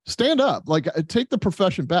stand up, like take the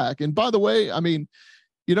profession back. And by the way, I mean,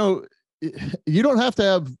 you know, you don't have to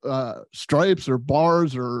have stripes or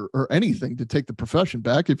bars or anything to take the profession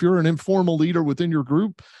back. If you're an informal leader within your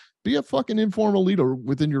group, be a fucking informal leader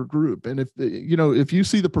within your group. And if, you know, if you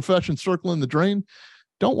see the profession circling the drain,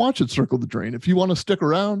 don't watch it circle the drain. If you want to stick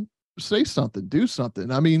around, say something, do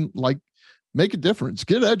something. I mean, like, make a difference,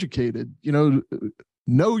 get educated, you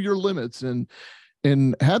know your limits, and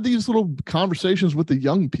have these little conversations with the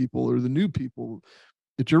young people or the new people.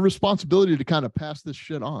 It's your responsibility to kind of pass this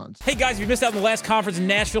shit on. Hey guys, if you missed out on the last conference in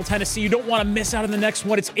Nashville, Tennessee, you don't want to miss out on the next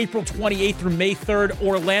one. It's April 28th through May 3rd,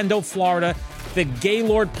 Orlando, Florida, the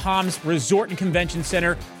Gaylord Palms Resort and Convention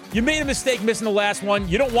Center. You made a mistake missing the last one.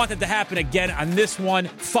 You don't want that to happen again on this one.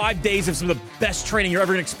 5 days of some of the best training you're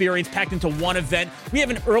ever going to experience packed into one event. We have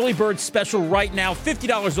an early bird special right now,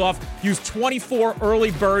 $50 off. Use 24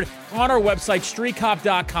 early bird on our website,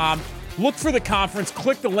 streetcop.com. Look for the conference,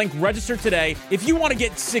 click the link, register today. If you want to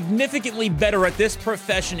get significantly better at this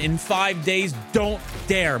profession in 5 days, don't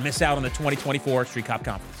dare miss out on the 2024 Street Cop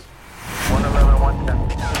Conference. 111,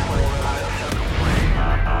 110.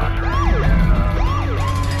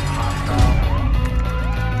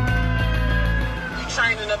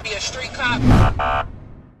 Training to be a street cop.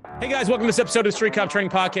 Hey guys, welcome to this episode of the Street Cop Training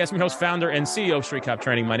Podcast. I'm your host, founder, and CEO of Street Cop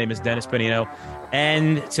Training. My name is Dennis Benino,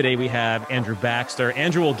 and today we have Andrew Baxter.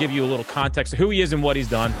 Andrew will give you a little context of who he is and what he's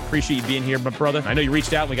done. Appreciate you being here, my brother. I know you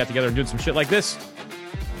reached out and we got together and doing some shit like this.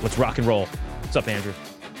 Let's rock and roll. What's up, Andrew?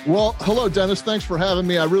 Well, hello, Dennis. Thanks for having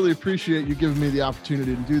me. I really appreciate you giving me the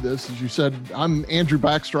opportunity to do this. As you said, I'm Andrew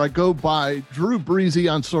Baxter. I go by Drew Breezy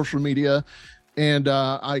on social media. And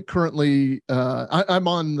I currently, I'm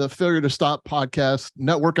on the Failure to Stop podcast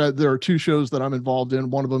network. There are two shows that I'm involved in.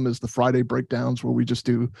 One of them is the Friday Breakdowns, where we just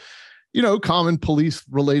do, you know, common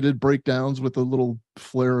police-related breakdowns with a little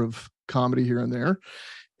flair of comedy here and there.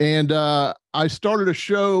 And I started a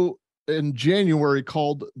show in January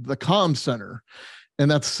called The Comm Center. And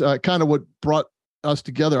that's kind of what brought us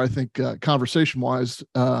together, I think, conversation-wise.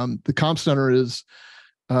 The Comm Center is...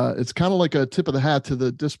 it's kind of like a tip of the hat to the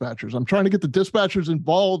dispatchers. I'm trying to get the dispatchers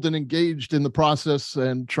involved and engaged in the process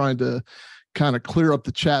and trying to kind of clear up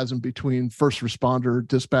the chasm between first responder,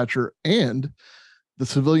 dispatcher, and the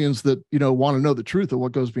civilians that, you know, want to know the truth of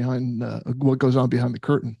what goes on behind the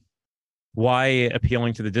curtain. Why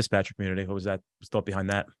appealing to the dispatcher community? What was that thought behind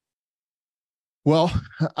that? Well,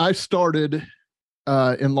 I started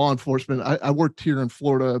in law enforcement. I worked here in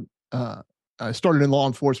Florida. I started in law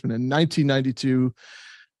enforcement in 1992.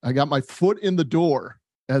 I got my foot in the door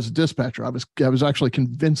as a dispatcher. I was actually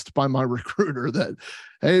convinced by my recruiter that,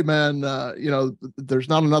 hey man, you know, there's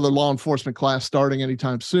not another law enforcement class starting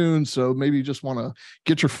anytime soon, so maybe you just want to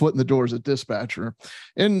get your foot in the door as a dispatcher.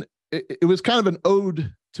 And it was kind of an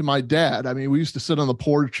ode to my dad. I mean, we used to sit on the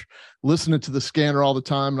porch listening to the scanner all the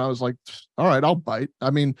time, and I was like, all right, I'll bite. I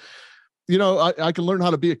mean, you know, I can learn how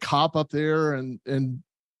to be a cop up there, and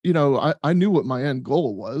you know, I knew what my end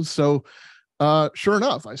goal was. So sure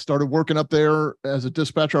enough, I started working up there as a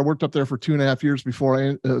dispatcher. I worked up there for 2.5 years before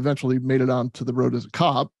I eventually made it onto the road as a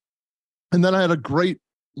cop. And then I had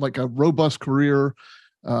a robust career.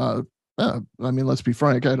 I mean, let's be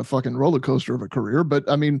frank, I had a fucking roller coaster of a career, but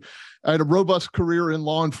I mean, I had a robust career in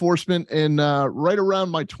law enforcement. And right around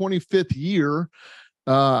my 25th year,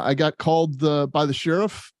 I got called by the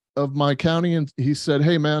sheriff of my county, and he said,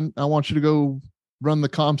 hey man, I want you to go run the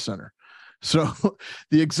comm center. So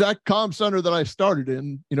the exact comm center that I started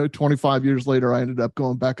in, you know, 25 years later, I ended up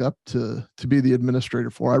going back up to be the administrator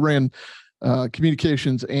for. I ran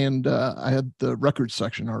communications, and I had the records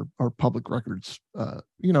section, our public records.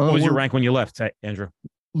 You know, what was your rank when you left, Andrew?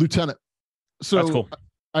 Lieutenant. So that's cool.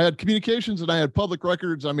 I had communications and I had public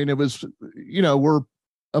records. I mean, it was, you know, we're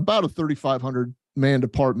about a 3,500 man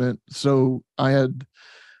department. So I had,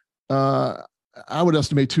 I would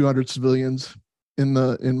estimate 200 civilians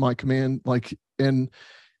in my command. Like, and,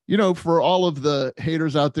 you know, for all of the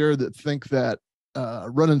haters out there that think that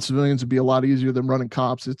running civilians would be a lot easier than running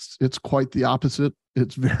cops, it's quite the opposite.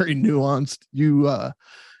 It's very nuanced. You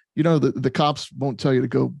know, the cops won't tell you to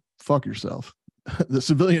go fuck yourself. The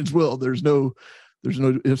civilians will. There's no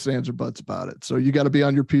ifs, ands, or buts about it. So you got to be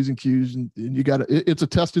on your P's and Q's, and you got to, it's a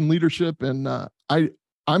test in leadership. And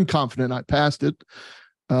I'm confident I passed it.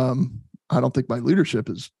 I don't think my leadership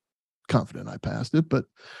is confident I passed it, but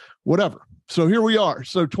whatever. So here we are.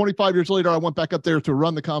 So 25 years later, I went back up there to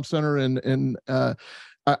run the comm center, and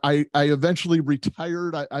I eventually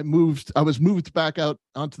retired. I was moved back out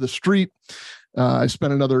onto the street. I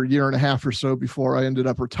spent another 1.5 years or so before I ended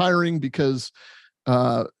up retiring because,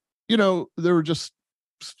 you know, there were just,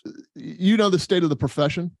 you know, the state of the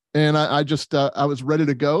profession. And I just, I was ready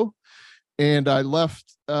to go. And I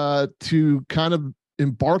left to kind of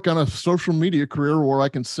embark on a social media career where I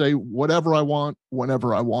can say whatever I want,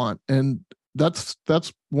 whenever I want. And that's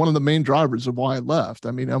one of the main drivers of why I left.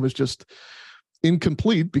 I mean, I was just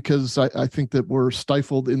incomplete because I think that we're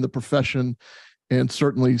stifled in the profession and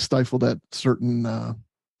certainly stifled at certain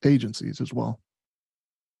agencies as well.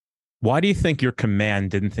 Why do you think your command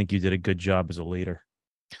didn't think you did a good job as a leader?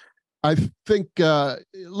 I think,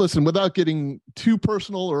 listen, without getting too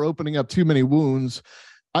personal or opening up too many wounds,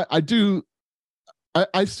 I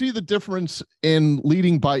see the difference in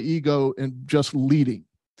leading by ego and just leading.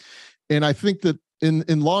 And I think that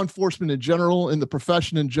in law enforcement in general, in the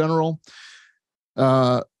profession in general,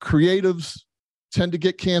 creatives tend to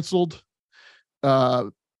get canceled.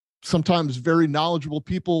 Sometimes very knowledgeable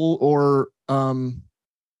people or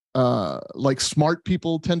like smart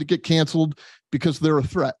people tend to get canceled because they're a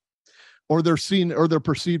threat, or they're seen or they're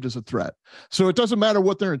perceived as a threat. So it doesn't matter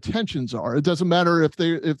what their intentions are. It doesn't matter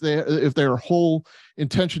if their whole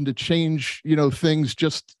intention to change, things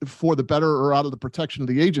just for the better or out of the protection of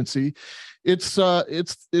the agency. It's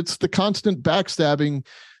the constant backstabbing.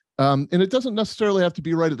 And it doesn't necessarily have to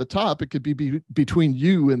be right at the top. It could be between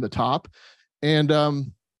you and the top. And,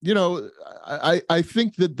 I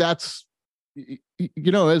think that's,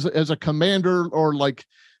 as a commander or like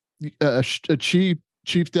a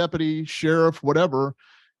chief deputy, sheriff, whatever,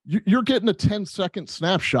 you're getting a 10-second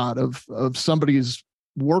snapshot of somebody's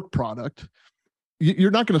work product.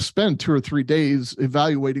 You're not going to spend 2 or 3 days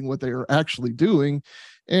evaluating what they are actually doing.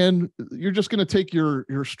 And you're just going to take your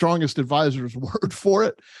strongest advisor's word for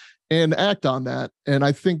it and act on that. And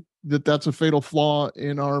I think that that's a fatal flaw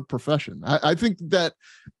in our profession. I think that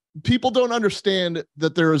people don't understand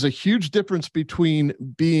that there is a huge difference between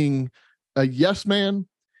being a yes man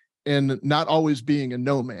and not always being a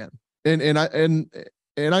no man. And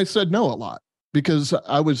I said no a lot because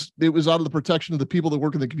it was out of the protection of the people that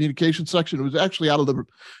work in the communication section. It was actually out of the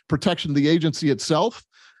protection of the agency itself.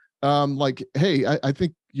 Like, hey, I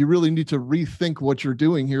think you really need to rethink what you're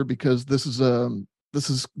doing here because this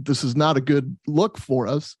is not a good look for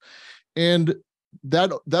us. And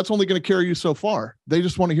that's only going to carry you so far. They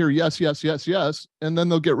just want to hear yes, yes, yes, yes. And then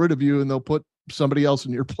they'll get rid of you and they'll put somebody else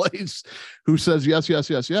in your place who says yes, yes,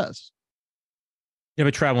 yes, yes. Yeah, I've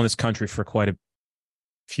been traveling this country for quite a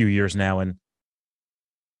few years now, and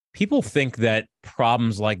people think that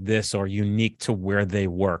problems like this are unique to where they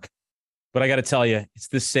work. But I got to tell you, it's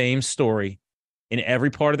the same story in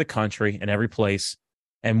every part of the country and every place.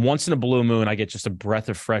 And once in a blue moon, I get just a breath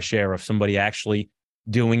of fresh air of somebody actually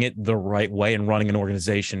doing it the right way and running an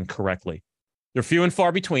organization correctly. They're few and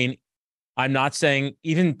far between. I'm not saying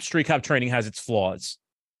even street cop training has its flaws,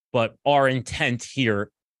 but our intent here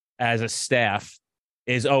as a staff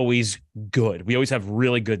is always good. We always have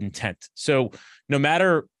really good intent. So no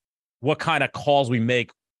matter what kind of calls we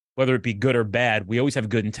make, whether it be good or bad, we always have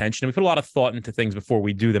good intention. And we put a lot of thought into things before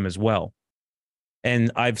we do them as well.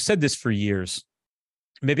 And I've said this for years.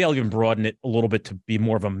 Maybe I'll even broaden it a little bit to be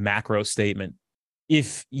more of a macro statement.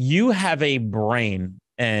 If you have a brain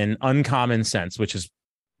and uncommon sense,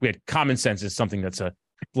 common sense is something that's a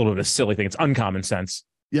little bit of a silly thing. It's uncommon sense.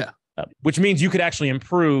 Yeah. Which means you could actually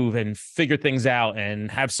improve and figure things out and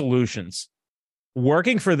have solutions.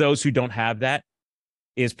 Working for those who don't have that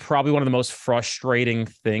is probably one of the most frustrating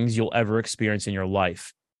things you'll ever experience in your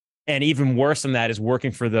life. And even worse than that is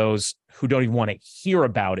working for those who don't even want to hear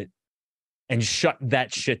about it and shut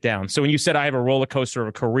that shit down. So when you said I have a roller coaster of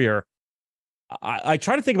a career, I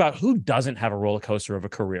try to think about who doesn't have a roller coaster of a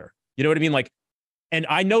career. You know what I mean? Like, and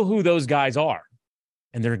I know who those guys are,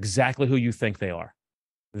 and they're exactly who you think they are.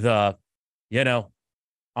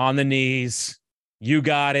 On the knees, you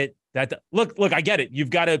got it. Look, I get it. You've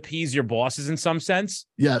got to appease your bosses in some sense.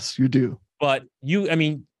 Yes, you do. But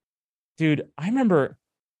dude, I remember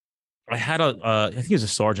I had I think he was a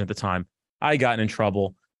sergeant at the time. I gotten in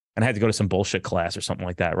trouble and I had to go to some bullshit class or something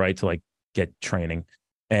like that, right? To like get training.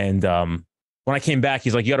 And when I came back,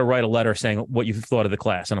 he's like, you got to write a letter saying what you thought of the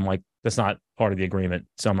class. And I'm like, that's not part of the agreement.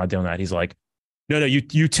 So I'm not doing that. He's like, no,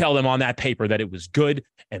 you tell them on that paper that it was good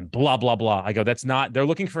and blah, blah, blah. I go, that's not, they're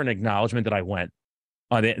looking for an acknowledgement that I went.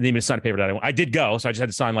 They didn't even sign a paper that I went. I did go. So I just had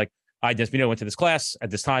to sign like, I went to this class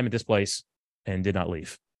at this time at this place and did not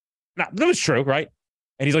leave. Now, that was true, right?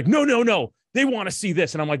 And he's like, no. They want to see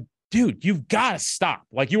this. And I'm like, dude, you've got to stop.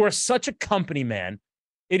 Like, you are such a company man.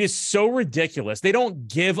 It is so ridiculous. They don't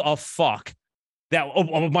give a fuck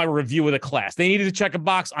of my review of the class. They needed to check a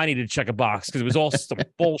box. I needed to check a box because it was all some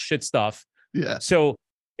bullshit stuff. Yeah. So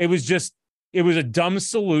it was a dumb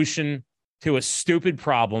solution to a stupid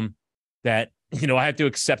problem that, I had to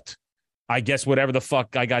accept I guess whatever the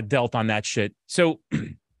fuck I got dealt on that shit. So,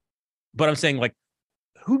 but I'm saying, like,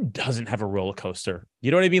 who doesn't have a roller coaster?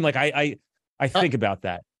 You know what I mean? Like, I think about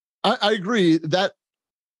that. I agree that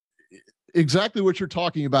exactly what you're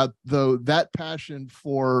talking about, though, that passion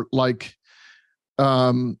for, like,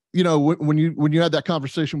 you know, when you had that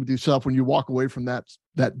conversation with yourself, when you walk away from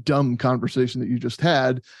that dumb conversation that you just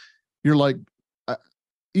had, you're like,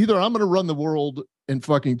 either I'm going to run the world and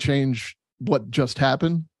fucking change what just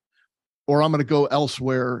happened, or I'm going to go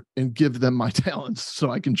elsewhere and give them my talents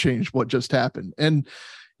so I can change what just happened. And,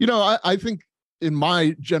 you know, I think in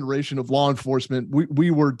my generation of law enforcement, we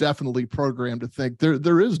were definitely programmed to think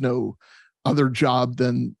there is no other job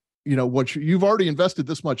than, you know, what you've already invested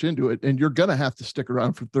this much into it, and you're going to have to stick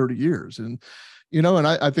around for 30 years. And, you know, and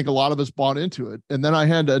I think a lot of us bought into it. And then I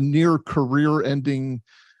had a near career ending,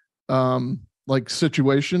 like,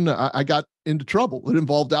 situation. I got into trouble. It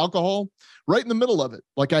involved alcohol right in the middle of it.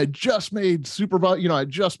 Like, I just made supervisor, you know, I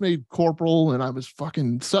just made corporal, and I was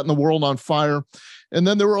fucking setting the world on fire. And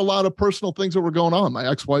then there were a lot of personal things that were going on. My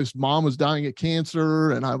ex-wife's mom was dying of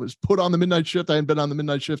cancer, and I was put on the midnight shift. I hadn't been on the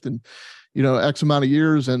midnight shift in, you know, X amount of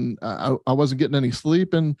years, and I wasn't getting any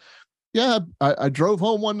sleep. And yeah, I drove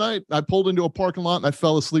home one night. I pulled into a parking lot and I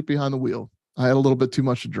fell asleep behind the wheel. I had a little bit too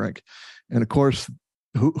much to drink. And of course,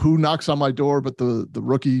 who knocks on my door but the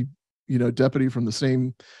rookie, you know, deputy from the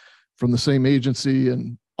same agency,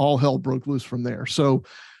 and all hell broke loose from there. So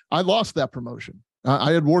I lost that promotion.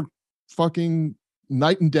 I had worked fucking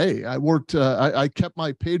night and day. I worked, I kept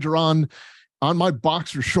my pager on my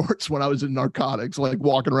boxer shorts when I was in narcotics, like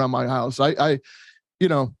walking around my house. I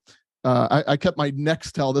kept my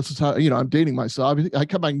Nextel. This is how, you know, I'm dating myself. I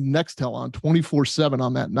kept my Nextel on 24/7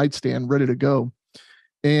 on that nightstand, ready to go.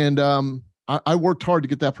 And, I worked hard to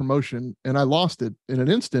get that promotion, and I lost it in an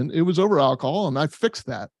instant. It was over alcohol, and I fixed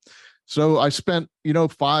that. So I spent, you know,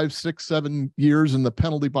 5, 6, 7 years in the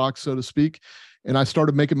penalty box, so to speak. And I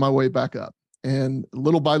started making my way back up, and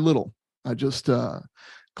little by little, I just,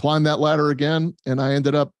 climbed that ladder again. And I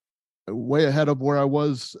ended up way ahead of where I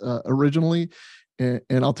was, originally. And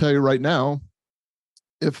I'll tell you right now,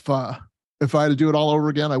 if I had to do it all over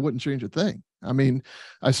again, I wouldn't change a thing. I mean,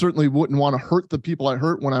 I certainly wouldn't want to hurt the people I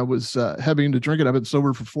hurt when I was, heavy into drinking. I've been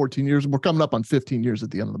sober for 14 years. We're coming up on 15 years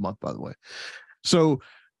at the end of the month, by the way. So,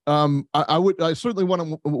 I certainly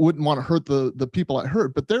wouldn't want to hurt the people I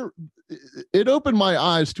hurt, but it opened my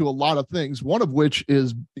eyes to a lot of things. One of which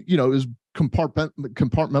is, you know, is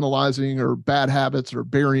compartmentalizing, or bad habits, or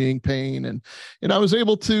burying pain. And I was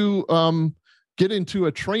able to, get into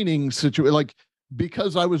a training situation. Like,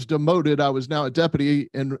 because I was demoted, I was now a deputy,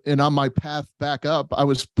 and on my path back up, I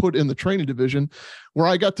was put in the training division, where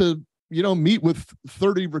I got to, you know, meet with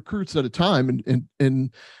 30 recruits at a time,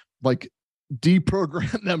 and like,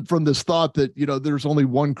 deprogram them from this thought that, you know, there's only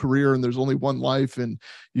one career and there's only one life, and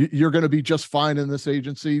you're going to be just fine in this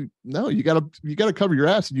agency. No, you got to cover your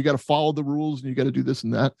ass, and you got to follow the rules, and you got to do this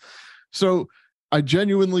and that. So I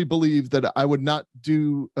genuinely believe that I would not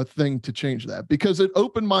do a thing to change that, because it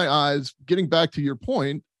opened my eyes, getting back to your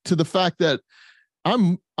point, to the fact that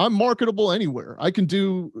I'm marketable anywhere. I can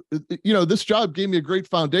do, you know, this job gave me a great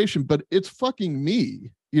foundation, but it's fucking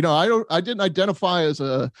me. You know, I didn't identify as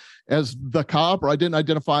the cop, or I didn't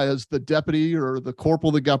identify as the deputy or the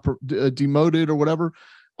corporal that got demoted or whatever.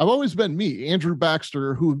 I've always been me, Andrew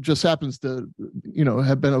Baxter, who just happens to, you know,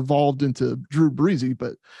 have been evolved into Drew Breezy,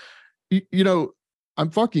 but you know, I'm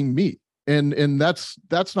fucking me. And that's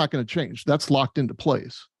not going to change. That's locked into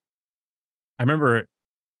place. I remember,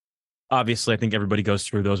 obviously, I think everybody goes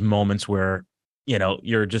through those moments where, you know,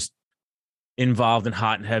 you're just involved in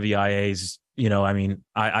hot and heavy IAs. You know, I mean,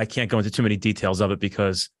 I can't go into too many details of it,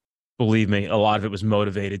 because believe me, a lot of it was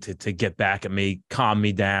motivated to get back at me, calm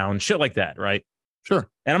me down, shit like that. Right. Sure.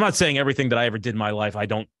 And I'm not saying everything that I ever did in my life, I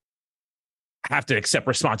don't have to accept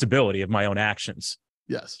responsibility of my own actions.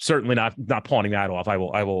 Yes. Certainly not pawning that off. I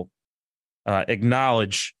will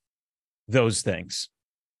acknowledge those things.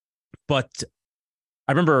 But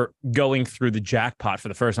I remember going through the jackpot for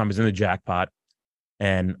the first time. I was in the jackpot,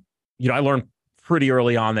 and, you know, I learned pretty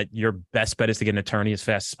early on that your best bet is to get an attorney as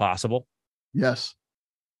fast as possible. Yes.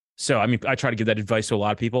 So, I mean, I try to give that advice to a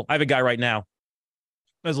lot of people. I have a guy right now.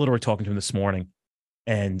 I was literally talking to him this morning,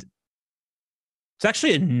 and it's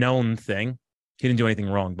actually a known thing. He didn't do anything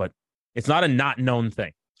wrong, but it's not a not known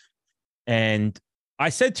thing. And I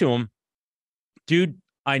said to him, dude,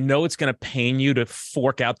 I know it's going to pain you to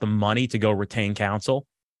fork out the money to go retain counsel,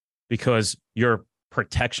 because your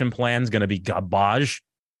protection plan is going to be garbage.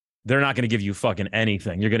 They're not going to give you fucking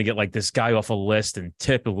anything. You're going to get like this guy off a list, and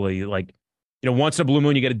typically, like, you know, once in a blue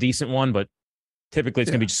moon, you get a decent one, but typically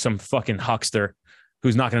it's going to be just some fucking huckster.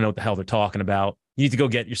 who's not going to know what the hell they're talking about. You need to go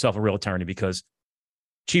get yourself a real attorney because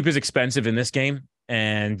cheap is expensive in this game,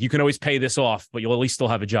 and you can always pay this off, but you'll at least still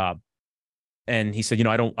have a job. And he said,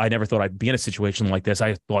 I never thought I'd be in a situation like this.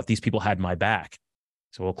 I thought these people had my back.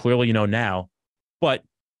 So, well, clearly, now. But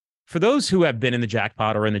for those who have been in the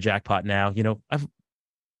jackpot or in the jackpot now, him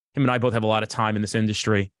and I both have a lot of time in this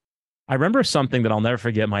industry. I remember something that I'll never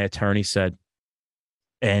forget my attorney said.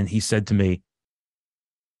 And he said to me,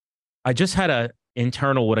 I just had a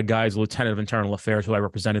internal with a guy's lieutenant of internal affairs who I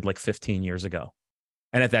represented like 15 years ago.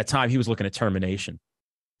 And at that time, he was looking at termination.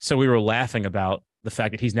 So we were laughing about the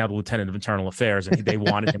fact that he's now the lieutenant of internal affairs and they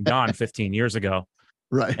wanted him gone 15 years ago.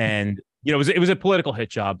 Right. And, it was a political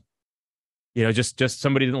hit job. Just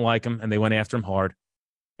somebody didn't like him and they went after him hard.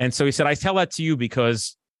 And so he said, I tell that to you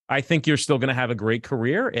because I think you're still going to have a great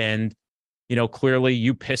career. And, clearly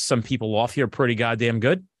you pissed some people off here pretty goddamn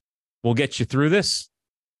good. We'll get you through this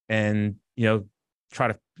and, try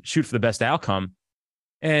to shoot for the best outcome.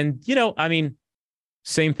 And,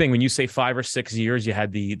 same thing when you say 5 or 6 years, you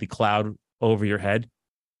had the cloud over your head.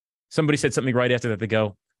 Somebody said something right after that. They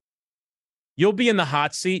go, you'll be in the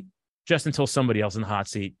hot seat just until somebody else in the hot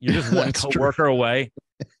seat. You're just one coworker away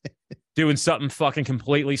doing something fucking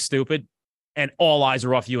completely stupid and all eyes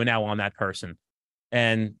are off you and now on that person.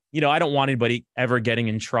 And, I don't want anybody ever getting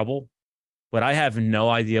in trouble, but I have no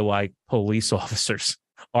idea why police officers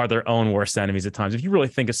are their own worst enemies at times. If you really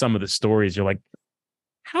think of some of the stories, you're like,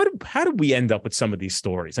 how did we end up with some of these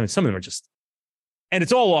stories? I mean, some of them are just, and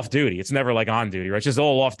it's all off duty. It's never like on duty, right? It's just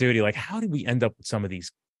all off duty. Like, how did we end up with some of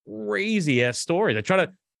these crazy ass stories? I try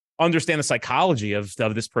to understand the psychology of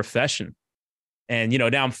this profession. And,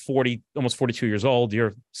 now I'm 40, almost 42 years old.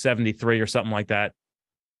 You're 73 or something like that.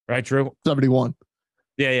 Right, Drew? 71.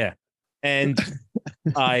 Yeah. And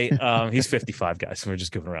he's 55, guys. So we're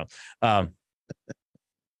just goofing around.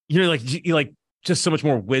 You're like just so much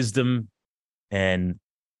more wisdom and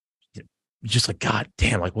just like, God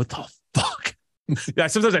damn, like what the fuck? Yeah,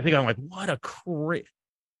 sometimes I think I'm like, what a crazy,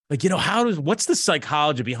 like, what's the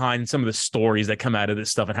psychology behind some of the stories that come out of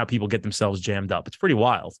this stuff and how people get themselves jammed up? It's pretty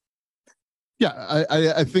wild. Yeah,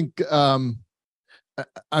 I think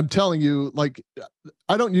I'm telling you, like,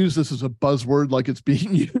 I don't use this as a buzzword like it's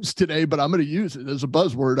being used today, but I'm going to use it as a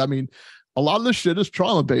buzzword. I mean, a lot of this shit is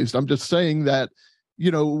trauma based. I'm just saying that,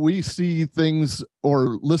 we see things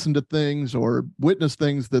or listen to things or witness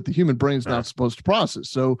things that the human brain's not supposed to process.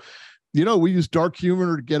 So, we use dark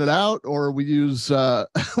humor to get it out, or we use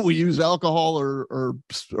alcohol or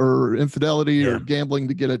infidelity or gambling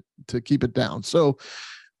to get it, to keep it down. So,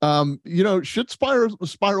 shit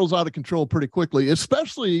spirals out of control pretty quickly,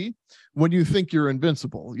 especially when you think you're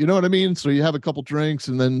invincible. You know what I mean? So you have a couple drinks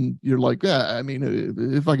and then you're like, yeah, I mean,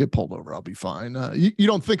 if I get pulled over, I'll be fine. You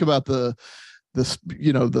don't think about the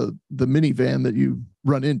minivan that you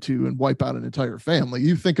run into and wipe out an entire family.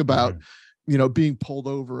 You think about, being pulled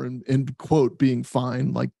over and quote, being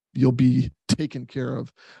fine, like you'll be taken care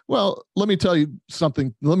of. Well, let me tell you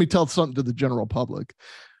something. Let me tell something to the general public.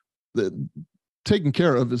 Taken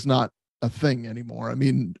care of is not a thing anymore. I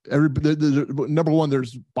mean, number one,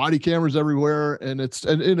 there's body cameras everywhere, and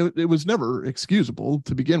it was never excusable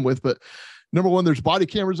to begin with. But number one, there's body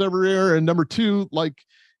cameras everywhere, and number two, like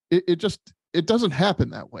it doesn't happen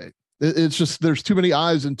that way. It's just there's too many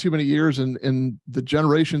eyes and too many ears, and the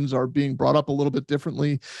generations are being brought up a little bit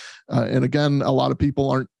differently. And again, a lot of people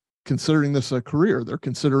aren't considering this a career; they're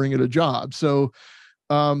considering it a job. So.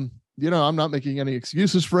 I'm not making any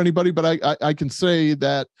excuses for anybody, but I can say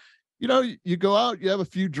that, you go out, you have a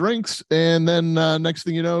few drinks, and then next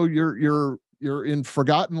thing you know, you're in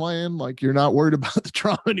forgotten land. Like you're not worried about the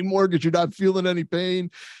trauma anymore because you're not feeling any pain.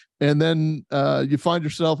 And then you find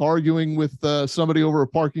yourself arguing with somebody over a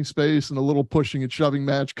parking space, and a little pushing and shoving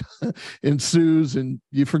match ensues, and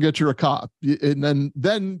you forget you're a cop. And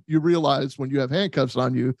then you realize when you have handcuffs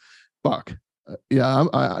on you, fuck, now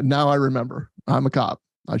I remember I'm a cop.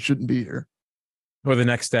 I shouldn't be here. Or the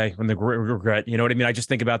next day when the regret, you know what I mean? I just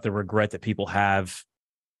think about the regret that people have,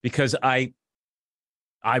 because I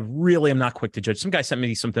really am not quick to judge. Some guy sent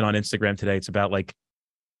me something on Instagram today. It's about like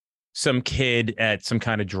some kid at some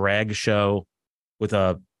kind of drag show with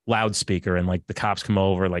a loudspeaker, and like the cops come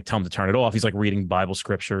over, like tell him to turn it off. He's like reading Bible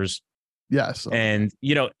scriptures. Yes. And,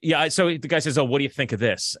 so the guy says, oh, what do you think of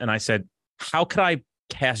this? And I said, how could I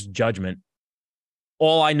cast judgment?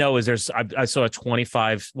 All I know is I saw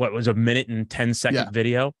a minute and 10-second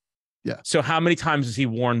video. Yeah. So how many times was he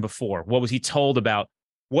warned before? What was he told about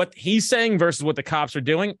what he's saying versus what the cops are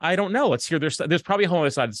doing? I don't know. Let's hear there's probably a whole other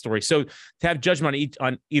side of the story. So to have judgment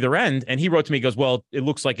on either end, and he wrote to me, he goes, well, it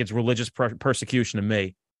looks like it's religious persecution to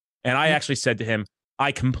me. And I actually said to him,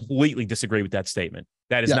 I completely disagree with that statement.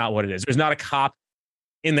 That is not what it is. There's not a cop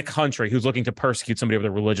in the country who's looking to persecute somebody over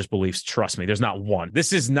their religious beliefs. Trust me, there's not one.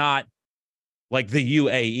 This is not like the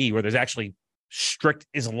UAE where there's actually strict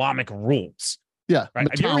Islamic rules. Yeah, right.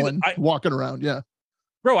 Walking around. Yeah,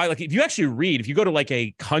 bro. If you actually read, if you go to like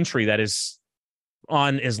a country that is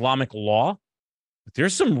on Islamic law,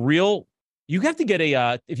 there's some real. You have to get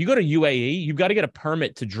if you go to UAE, you've got to get a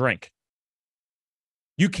permit to drink.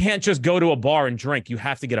 You can't just go to a bar and drink. You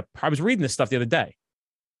have to get I was reading this stuff the other day.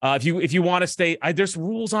 If you want to stay, there's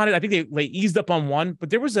rules on it. I think they eased up on one, but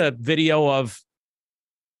there was a video of,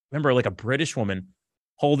 remember, like a British woman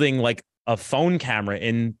holding like a phone camera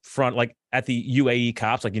in front, like at the UAE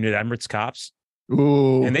cops, like, the Emirates cops.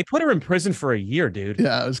 Ooh. And they put her in prison for a year, dude.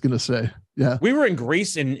 Yeah, I was gonna say. Yeah, we were in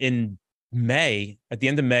Greece in May, at the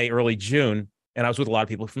end of May, early June, and I was with a lot of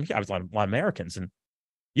people from here. I was a lot of Americans, and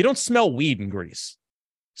you don't smell weed in Greece.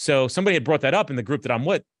 So somebody had brought that up in the group that I'm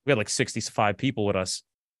with. We had like 65 people with us.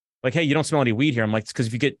 Like, hey, you don't smell any weed here. I'm like, it's because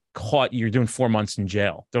if you get caught, you're doing 4 months in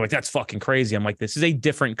jail. They're like, that's fucking crazy. I'm like, this is a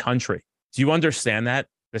different country. Do you understand that?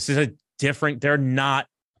 This is they're not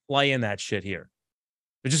playing that shit here.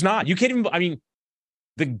 They're just not. You can't even,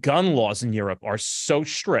 the gun laws in Europe are so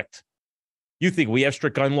strict. You think we have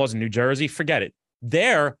strict gun laws in New Jersey? Forget it.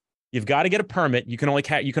 There, you've got to get a permit. You can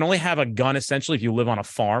only have a gun essentially if you live on a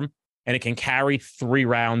farm, and it can carry 3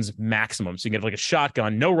 rounds maximum. So you can get like a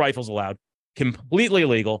shotgun, no rifles allowed, completely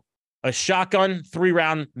illegal. A shotgun,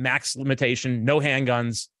 3-round max limitation, no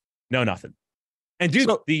handguns, no nothing. And dude,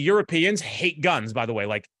 the Europeans hate guns, by the way,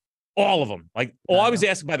 like all of them. Like I was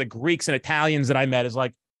asked by the Greeks and Italians that I met is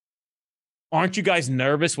like, aren't you guys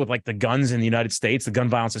nervous with like the guns in the United States? The gun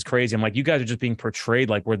violence is crazy. I'm like, you guys are just being portrayed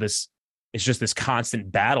like it's just this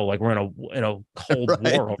constant battle. Like we're in a cold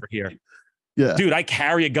war over here. Yeah, dude, I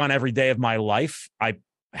carry a gun every day of my life. I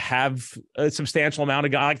have a substantial amount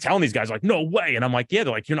of guns. I'm telling these guys like, no way. And I'm like, yeah.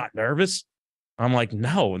 They're like, you're not nervous? I'm like,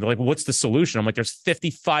 no. And they're like, well, what's the solution? I'm like, there's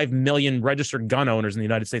 55 million registered gun owners in the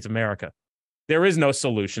United States of America. There is no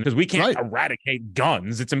solution because we can't eradicate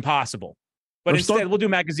guns. It's impossible. But instead, we'll do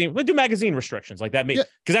magazine restrictions like that, because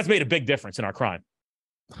that's made a big difference in our crime.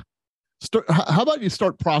 How about you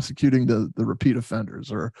start prosecuting the repeat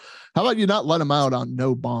offenders, or how about you not let them out on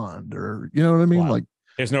no bond, or you know what I mean? Wow. Like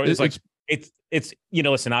there's no, it's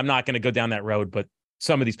listen, I'm not going to go down that road, but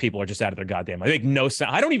some of these people are just out of their goddamn mind. They make no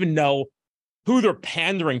sense. I don't even know who they're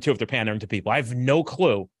pandering to if they're pandering to people. I have no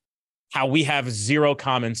clue how we have zero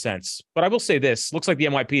common sense. But I will say this: looks like the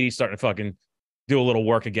NYPD is starting to fucking do a little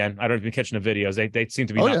work again. I don't even catching the videos. They seem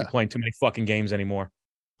to be not playing too many fucking games anymore.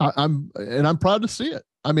 I'm proud to see it.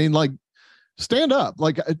 I mean, like, stand up,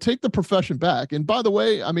 like take the profession back. And by the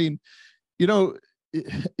way, I mean, you don't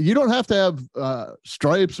have to have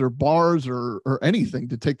stripes or bars or anything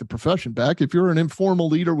to take the profession back. If you're an informal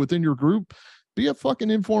leader within your group, be a fucking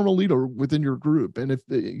informal leader within your group. And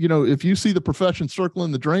if you see the profession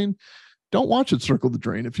circling the drain, don't watch it circle the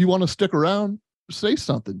drain. If you want to stick around, say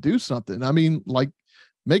something, do something. I mean, like,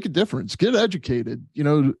 make a difference, get educated,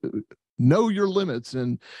 know your limits,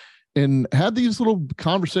 and have these little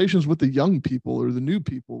conversations with the young people or the new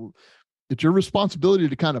people. It's your responsibility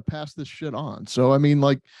to kind of pass this shit on. So, I mean,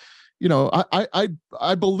 like, I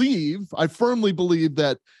firmly believe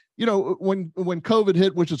that, when COVID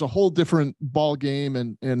hit, which is a whole different ball game,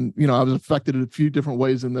 and I was affected in a few different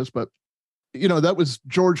ways in this, but that was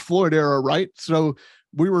George Floyd era, right? So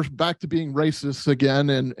we were back to being racist again,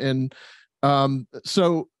 and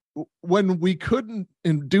so when we couldn't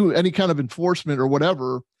do any kind of enforcement or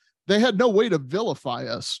whatever, they had no way to vilify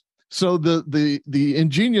us. So the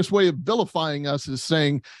ingenious way of vilifying us is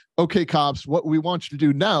saying, okay, cops, what we want you to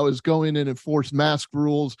do now is go in and enforce mask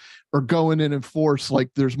rules, or go in and enforce, like,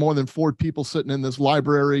 there's more than 4 people sitting in this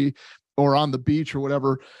library or on the beach or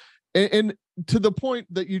whatever. And to the point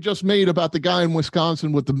that you just made about the guy in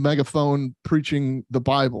Wisconsin with the megaphone preaching the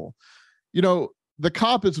Bible, the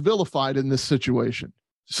cop is vilified in this situation.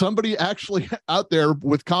 Somebody actually out there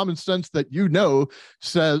with common sense that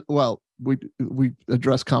says, well, we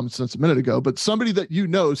addressed common sense a minute ago, but somebody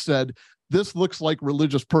that said, this looks like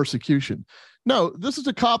religious persecution. No, this is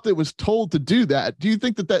a cop that was told to do that. Do you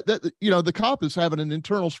think that the cop is having an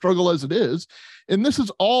internal struggle as it is? And this is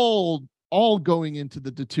all going into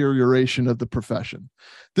the deterioration of the profession.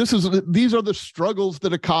 These are the struggles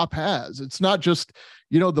that a cop has. It's not just,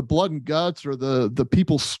 the blood and guts, or the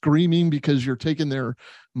people screaming because you're taking their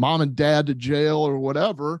mom and dad to jail or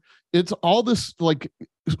whatever. It's all this, like,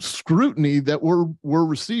 scrutiny that we're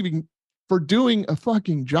receiving for doing a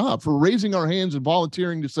fucking job, for raising our hands and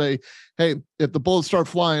volunteering to say, hey, if the bullets start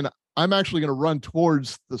flying, I'm actually going to run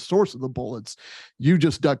towards the source of the bullets. You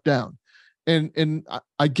just duck down. And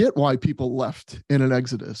I get why people left in an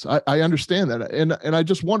exodus. I understand that. And I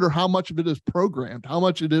just wonder how much of it is programmed, how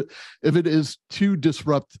much if it is to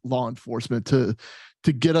disrupt law enforcement, to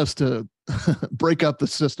get us to break up the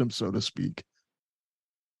system, so to speak.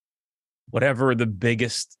 Whatever the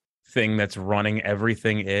biggest thing that's running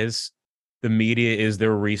everything is, the media is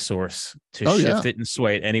their resource to shift it and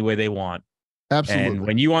sway it any way they want. Absolutely. And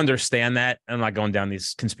when you understand that, I'm not going down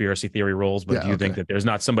these conspiracy theory roles, but you think that there's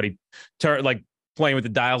not somebody like playing with the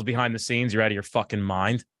dials behind the scenes, you're out of your fucking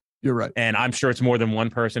mind. You're right. And I'm sure it's more than one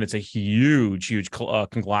person. It's a huge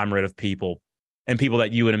conglomerate of people, and people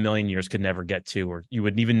that you in a million years could never get to, or you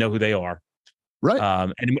wouldn't even know who they are. Right.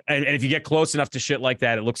 And if you get close enough to shit like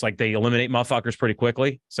that, it looks like they eliminate motherfuckers pretty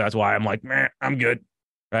quickly. So that's why I'm like, man, I'm good.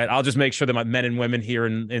 Right. I'll just make sure that my men and women here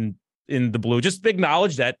in the blue just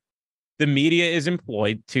acknowledge that the media is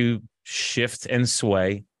employed to shift and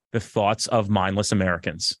sway the thoughts of mindless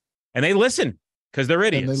Americans. And they listen because they're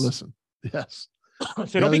idiots. And they listen. Yes.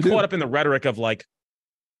 So don't be caught up in the rhetoric of like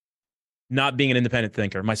not being an independent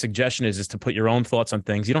thinker. My suggestion is to put your own thoughts on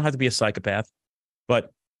things. You don't have to be a psychopath,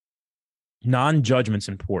 but non-judgment's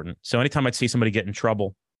important. So anytime I'd see somebody get in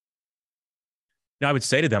trouble, I would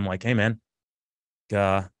say to them like, hey, man,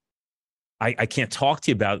 I can't talk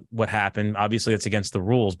to you about what happened. Obviously, that's against the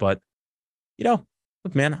rules, but look,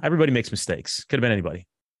 man, everybody makes mistakes. Could have been anybody,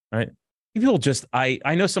 right? People just, I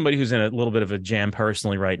know somebody who's in a little bit of a jam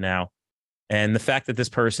personally right now. And the fact that this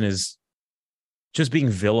person is just being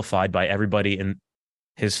vilified by everybody in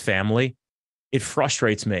his family, it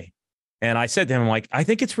frustrates me. And I said to him, like, I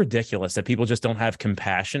think it's ridiculous that people just don't have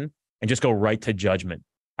compassion and just go right to judgment.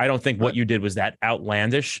 I don't think what you did was that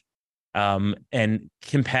outlandish. And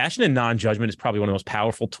compassion and non-judgment is probably one of the most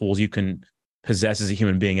powerful tools you can possess as a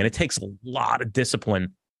human being. And it takes a lot of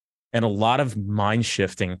discipline and a lot of mind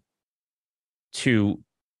shifting to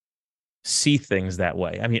see things that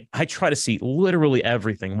way. I mean, I try to see literally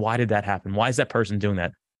everything. Why did that happen? Why is that person doing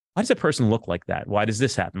that? Why does that person look like that? Why does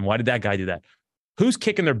this happen? Why did that guy do that? Who's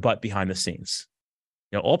kicking their butt behind the scenes?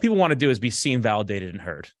 All people want to do is be seen, validated, and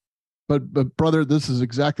heard. But brother, this is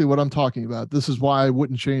exactly what I'm talking about. This is why I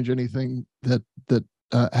wouldn't change anything that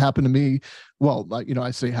happened to me. Well,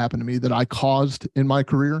 I say happened to me, that I caused in my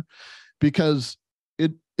career, because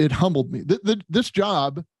it humbled me. This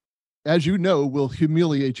job, as you know, will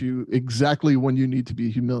humiliate you exactly when you need to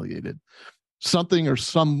be humiliated. Something or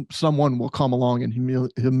someone will come along and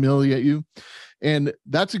humiliate you. And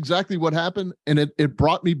that's exactly what happened. And it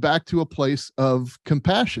brought me back to a place of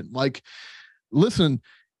compassion. Like, listen,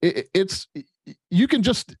 you can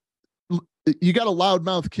just, you got a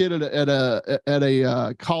loudmouth kid at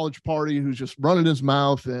a college party who's just running his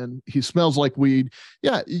mouth and he smells like weed.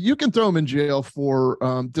 Yeah, you can throw him in jail for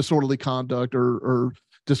disorderly conduct or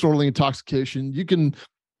disorderly intoxication. You can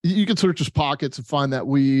search his pockets and find that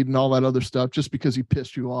weed and all that other stuff just because he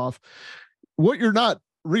pissed you off. What you're not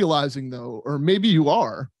realizing, though, or maybe you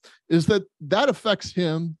are, is that affects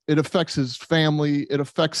him. It affects his family. It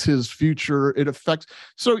affects his future.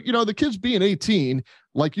 So the kid's being 18,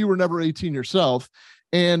 like you were never 18 yourself,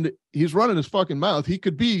 and he's running his fucking mouth. He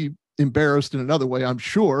could be embarrassed in another way, I'm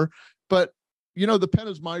sure, but the pen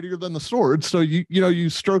is mightier than the sword. So you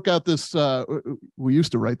stroke out this, we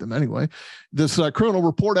used to write them anyway, this criminal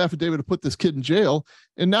report affidavit to put this kid in jail.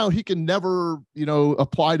 And now he can never,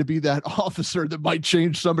 apply to be that officer that might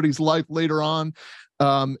change somebody's life later on.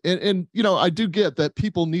 And I do get that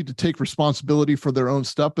people need to take responsibility for their own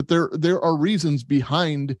stuff, but there are reasons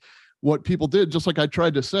behind what people did. Just like I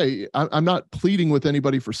tried to say, I'm not pleading with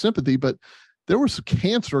anybody for sympathy, but there was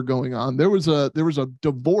cancer going on. There was a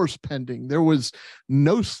divorce pending. There was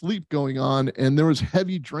no sleep going on, and there was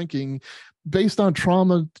heavy drinking based on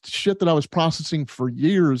trauma shit that I was processing for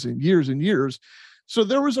years and years and years. So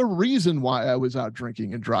there was a reason why I was out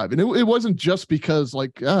drinking and driving. It wasn't just because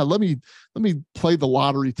like, let me play the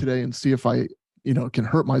lottery today and see if I, can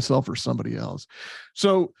hurt myself or somebody else.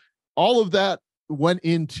 So all of that went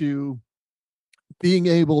into being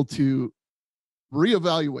able to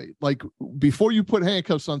reevaluate. Like, before you put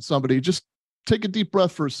handcuffs on somebody, just take a deep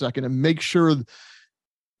breath for a second and make sure,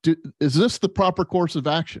 is this the proper course of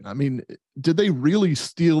action? I mean, did they really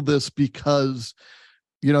steal this because,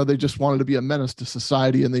 they just wanted to be a menace to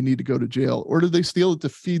society and they need to go to jail? Or did they steal it to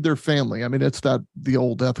feed their family? I mean, it's the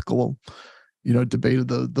old ethical, debate of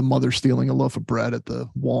the mother stealing a loaf of bread at the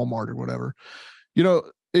Walmart or whatever.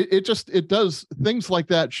 It does things like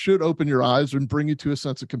that should open your eyes and bring you to a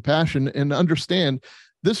sense of compassion and understand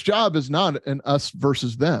this job is not an us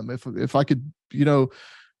versus them. If I could,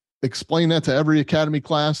 explain that to every academy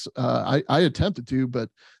class, I attempted to, but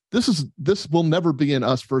this will never be an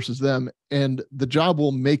us versus them. And the job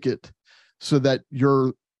will make it so that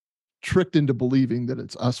you're tricked into believing that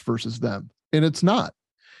it's us versus them. And it's not.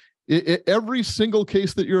 Every single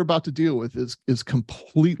case that you're about to deal with is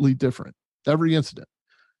completely different, every incident.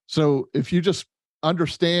 So if you just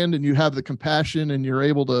understand and you have the compassion and you're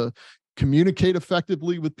able to communicate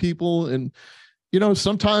effectively with people, and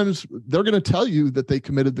sometimes they're going to tell you that they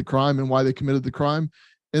committed the crime and why they committed the crime,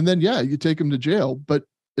 and then you take them to jail, but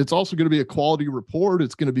it's also going to be a quality report.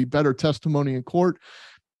 It's going to be better testimony in court.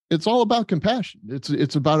 It's all about compassion.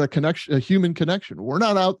 It's about a connection, a human connection. We're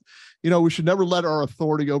not out, we should never let our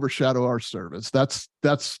authority overshadow our service. That's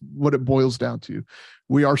what it boils down to.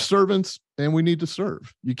 We are servants and we need to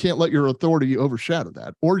serve. You can't let your authority overshadow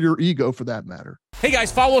that, or your ego for that matter. Hey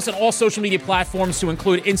guys, follow us on all social media platforms to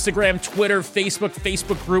include Instagram, Twitter,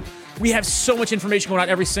 Facebook group. We have so much information going out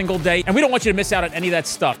every single day, and we don't want you to miss out on any of that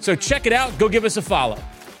stuff. So check it out. Go give us a follow.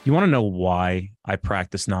 You want to know why I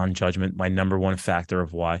practice non-judgment? My number one factor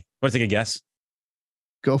of why? Want to take a guess?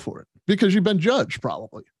 Go for it. Because you've been judged,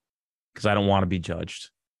 probably. Because I don't want to be judged.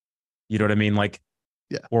 You know what I mean? Like,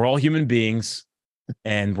 yeah, we're all human beings,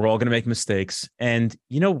 and we're all going to make mistakes. And,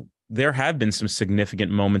 there have been some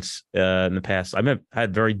significant moments in the past. I've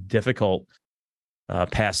had very difficult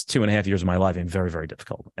past 2.5 years of my life, and very, very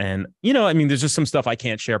difficult. And, there's just some stuff I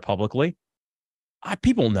can't share publicly.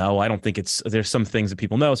 People know. I don't think there's some things that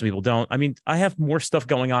people know, some people don't. I have more stuff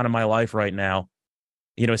going on in my life right now.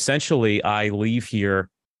 Essentially, I leave here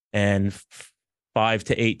and 5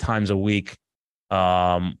 to 8 times a week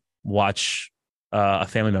watch a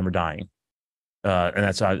family member dying. And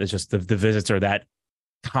that's it's just the visits are that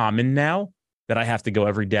common now that I have to go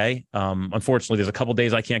every day. Unfortunately, there's a couple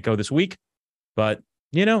days I can't go this week, but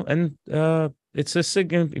it's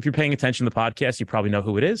if you're paying attention to the podcast, you probably know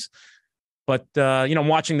who it is. But, I'm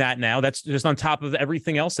watching that now. That's just on top of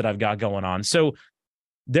everything else that I've got going on. So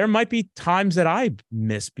there might be times that I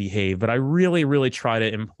misbehave, but I really, really try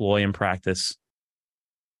to employ and practice,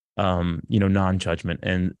 non-judgment.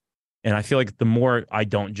 And I feel like the more I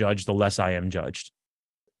don't judge, the less I am judged.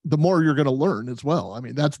 The more you're going to learn as well.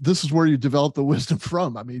 This is where you develop the wisdom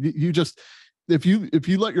from. You just, if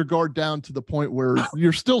you let your guard down to the point where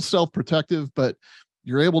you're still self-protective, but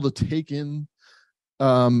you're able to take in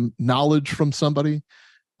knowledge from somebody,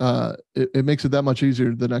 it makes it that much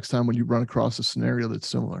easier the next time when you run across a scenario that's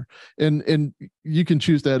similar. And you can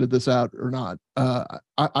choose to edit this out or not.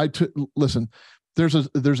 Listen, there's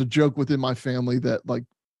a joke within my family that, like,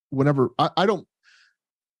 whenever I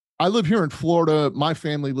live here in Florida, my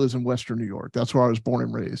family lives in Western New York. That's where I was born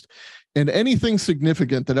and raised. And anything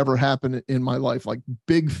significant that ever happened in my life, like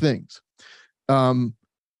big things,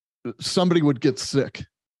 somebody would get sick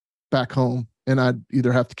back home, and I'd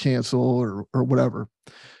either have to cancel or whatever.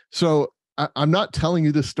 So I'm not telling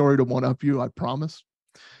you this story to one up you, I promise.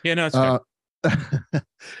 Yeah, no, it's fair.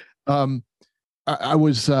 I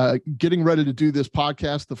was getting ready to do this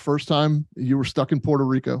podcast the first time you were stuck in Puerto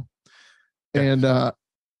Rico. Yeah. And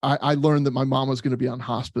I learned that my mom was going to be on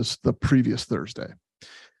hospice the previous Thursday.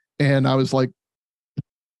 And I was like,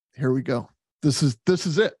 here we go. This is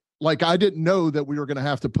it. Like, I didn't know that we were going to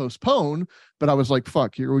have to postpone, but I was like,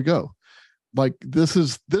 fuck, here we go. Like, this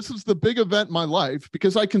is the big event in my life,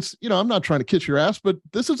 because I can, I'm not trying to kiss your ass, but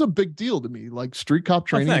this is a big deal to me. Like, street cop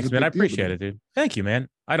training. Thanks, man. I appreciate it, dude. Thank you, man.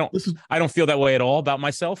 I don't feel that way at all about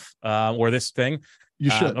myself or this thing.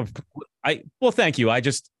 You should. Well, thank you. I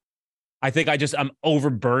think I'm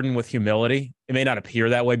overburdened with humility. It may not appear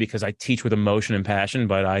that way because I teach with emotion and passion,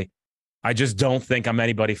 but I just don't think I'm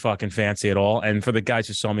anybody fucking fancy at all. And for the guys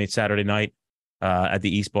who saw me Saturday night at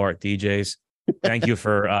the East Bar at DJ's, thank you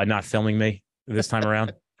for not filming me this time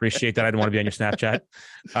around. Appreciate that. I didn't want to be on your Snapchat.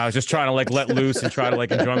 I was just trying to let loose and try to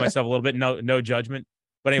enjoy myself a little bit. No judgment.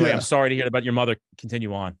 But anyway, yeah. I'm sorry to hear about your mother.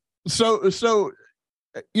 Continue on. So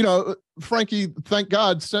Frankie, thank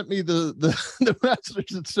God, sent me the message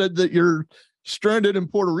that said that you're stranded in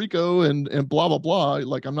Puerto Rico and blah, blah, blah.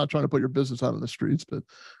 Like, I'm not trying to put your business out on the streets, but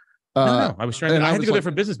no, I was stranded. I had to go there for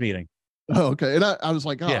a business meeting. Oh, okay. And I was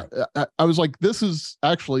like, yeah. I was like, this is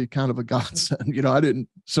actually kind of a godsend. I didn't.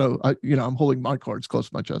 So I'm holding my cards close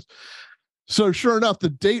to my chest. So sure enough, the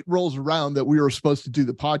date rolls around that we were supposed to do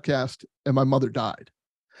the podcast, and my mother died.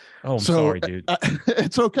 Oh, I'm sorry, dude.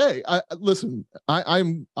 It's okay. Listen,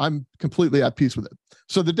 I'm completely at peace with it.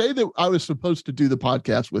 So the day that I was supposed to do the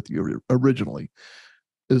podcast with you originally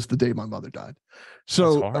is the day my mother died.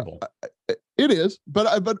 So that's horrible. It is, but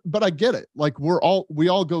I get it. Like, we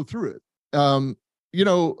all go through it. And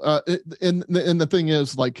the thing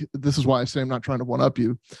is, like, this is why I say I'm not trying to one up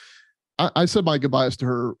you. I said my goodbyes to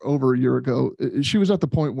her over a year ago. She was at the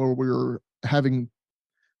point where we were having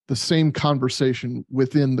the same conversation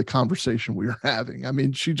within the conversation we were having. I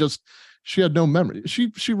mean, she she had no memory.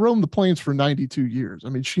 She roamed the plains for 92 years. I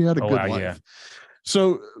mean, she had a good life. Yeah.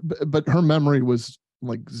 So, but her memory was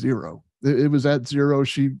like zero. It was at zero.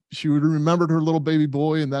 She would remembered her little baby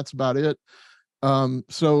boy, and that's about it.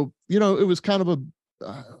 So, you know, it was kind of a,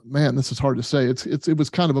 man, this is hard to say. It was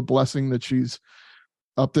kind of a blessing that she's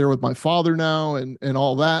up there with my father now and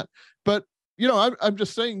all that. But, you know, I'm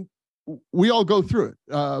just saying we all go through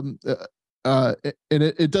it. And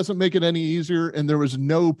it doesn't make it any easier. And there was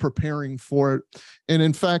no preparing for it. And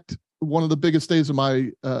in fact, one of the biggest days of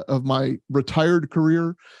my retired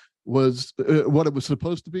career was what it was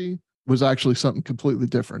supposed to be was actually something completely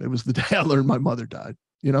different. It was the day I learned my mother died,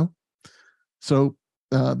 you know? So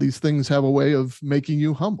these things have a way of making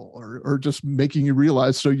you humble or just making you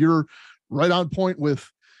realize. So you're right on point with,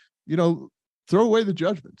 you know, throw away the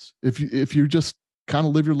judgments. If you just kind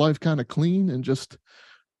of live your life kind of clean and just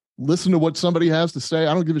listen to what somebody has to say.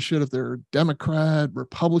 I don't give a shit if they're Democrat,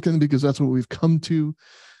 Republican, because that's what we've come to,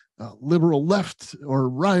 liberal left or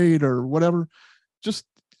right or whatever. Just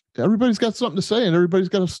everybody's got something to say and everybody's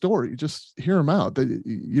got a story. Just hear them out.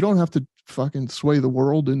 You don't have to fucking sway the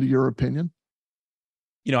world into your opinion.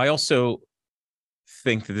 You know, I also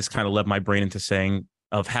think that this kind of led my brain into saying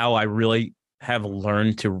of how I really have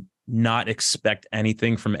learned to not expect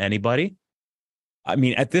anything from anybody. I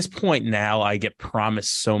mean, at this point now, I get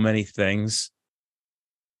promised so many things.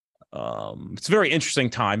 It's a very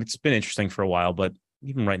interesting time. It's been interesting for a while, but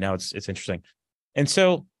even right now, it's interesting. And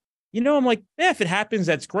so, you know, I'm like, if it happens,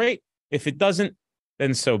 that's great. If it doesn't,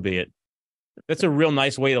 then so be it. That's a real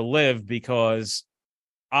nice way to live because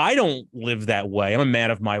I don't live that way. I'm a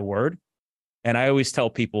man of my word. And I always tell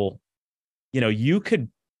people, you know, you could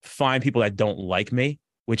find people that don't like me,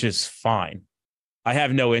 which is fine. I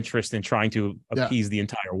have no interest in trying to appease the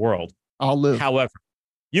entire world. I'll live. However,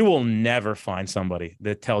 you will never find somebody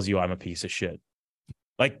that tells you I'm a piece of shit.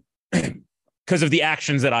 Like, because of the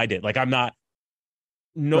actions that I did. Like,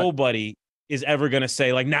 nobody is ever going to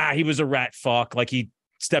say, like, nah, he was a rat fuck. Like, he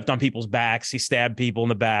stepped on people's backs. He stabbed people in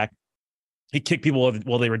the back. He kicked people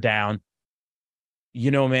while they were down.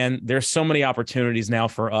 You know, man, there's so many opportunities now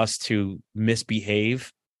for us to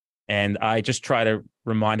misbehave. And I just try to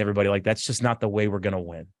remind everybody, like, that's just not the way we're going to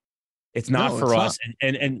win. It's not for us.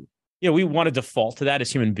 Not. And, you know, we want to default to that as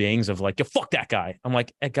human beings of like, fuck that guy. I'm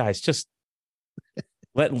like, hey, guys, just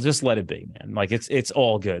let it be, man. Like, it's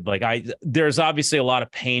all good. Like, there's obviously a lot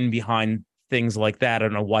of pain behind things like that. I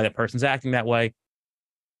don't know why that person's acting that way.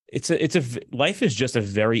 Life is just a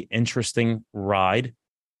very interesting ride.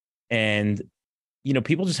 And, you know,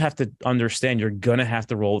 people just have to understand you're going to have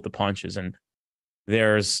to roll with the punches. And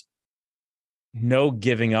there's no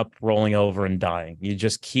giving up, rolling over, and dying. You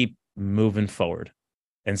just keep moving forward.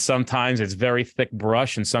 And sometimes it's very thick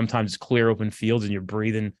brush, and sometimes it's clear open fields, and you're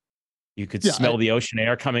breathing. You could smell the ocean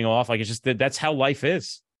air coming off. Like, it's just that's how life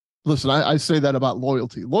is. Listen, I say that about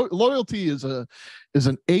loyalty. Loyalty is an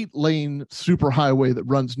 8-lane superhighway that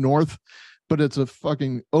runs north, but it's a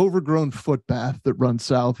fucking overgrown footpath that runs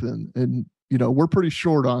south. And you know, we're pretty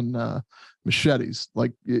short on machetes.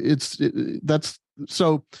 Like, that's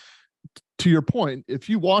so. To your point, if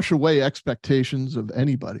you wash away expectations of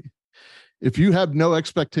anybody, if you have no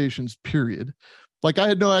expectations, period, like I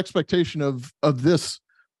had no expectation of this,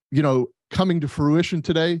 you know, coming to fruition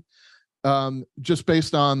today, just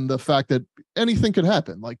based on the fact that anything could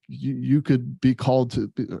happen. Like you could be called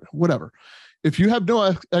to whatever. If you have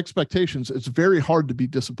no expectations, it's very hard to be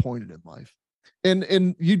disappointed in life.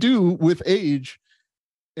 And you do with age,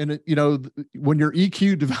 and you know, when your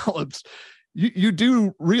EQ develops, you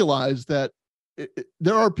do realize that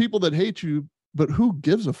there are people that hate you, but who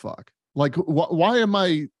gives a fuck? Like, why am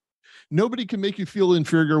I? Nobody can make you feel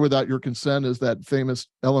inferior without your consent, is that famous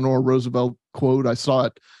Eleanor Roosevelt quote. I saw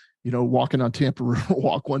it, you know, walking on Tampa River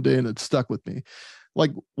Walk one day, and it stuck with me.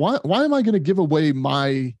 Like, why am I going to give away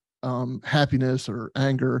my happiness or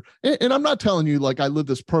anger? And I'm not telling you like I live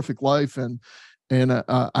this perfect life and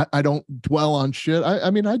I don't dwell on shit.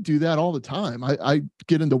 I mean, I do that all the time. I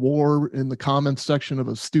get into war in the comments section of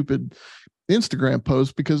a stupid Instagram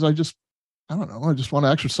post because I don't know. I just want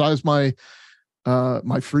to exercise my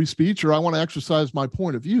free speech, or I want to exercise my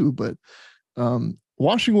point of view. But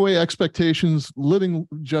washing away expectations, living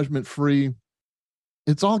judgment free,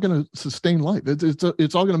 it's all going to sustain life.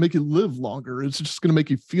 It's all going to make you live longer. It's just going to make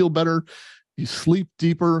you feel better. You sleep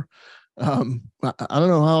deeper. I don't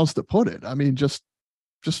know how else to put it. I mean, just,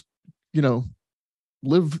 you know,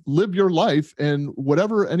 live your life, and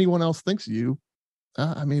whatever anyone else thinks of you,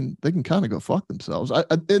 I mean, they can kind of go fuck themselves.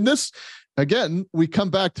 And this, again, we come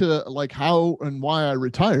back to like how and why I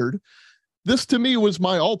retired. This to me was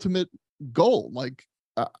my ultimate goal. Like,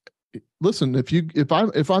 listen, if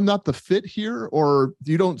I'm not the fit here, or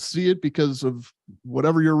you don't see it because of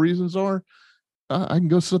whatever your reasons are, I can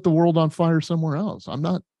go set the world on fire somewhere else. I'm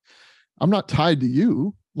not tied to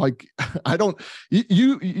you. Like, I don't,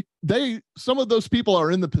 some of those people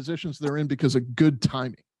are in the positions they're in because of good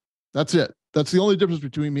timing. That's it. That's the only difference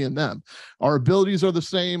between me and them. Our abilities are the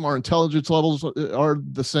same. Our intelligence levels are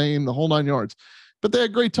the same, the whole 9 yards, but they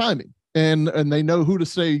had great timing, and they know who to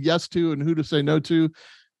say yes to and who to say no to.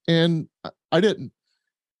 And I didn't.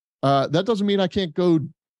 That doesn't mean I can't go,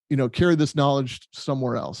 carry this knowledge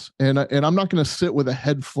somewhere else. And I'm not going to sit with a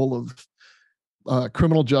head full of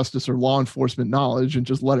criminal justice or law enforcement knowledge and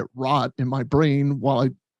just let it rot in my brain while I,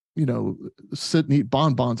 sit and eat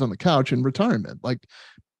bonbons on the couch in retirement. Like,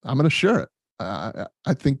 I'm going to share it.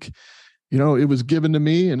 I think, it was given to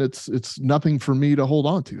me, and it's nothing for me to hold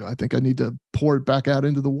on to. I think I need to pour it back out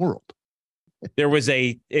into the world. There was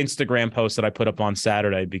a Instagram post that I put up on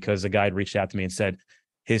Saturday because a guy had reached out to me and said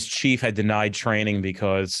his chief had denied training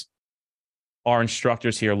because our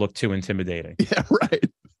instructors here look too intimidating. Yeah, right.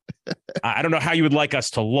 I don't know how you would like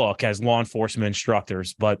us to look as law enforcement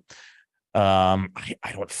instructors, but I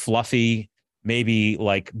don't fluffy, maybe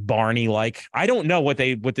like Barney, like I don't know what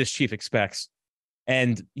this chief expects.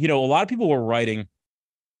 And, a lot of people were writing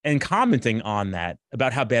and commenting on that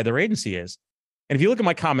about how bad their agency is. And if you look at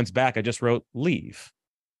my comments back, I just wrote, leave.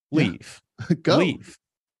 Go. Leave.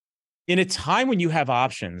 In a time when you have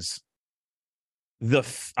options,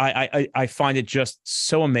 I find it just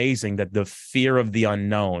so amazing that the fear of the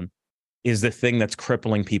unknown is the thing that's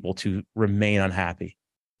crippling people to remain unhappy.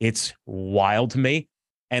 It's wild to me.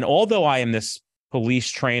 And although I am this police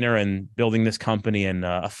trainer and building this company and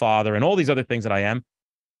a father and all these other things that I am,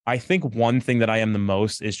 I think one thing that I am the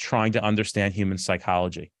most is trying to understand human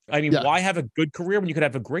psychology. I mean, Why have a good career when you could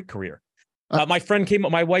have a great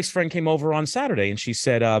my wife's friend came over on Saturday, and she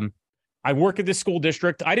said, I work at this school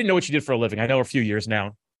district. I didn't know what she did for a living. I know her a few years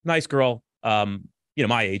now. Nice girl,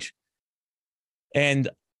 my age. And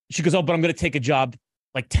she goes, oh, but I'm going to take a job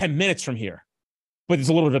like 10 minutes from here, but it's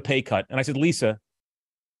a little bit of a pay cut. And I said, Lisa,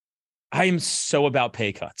 I am so about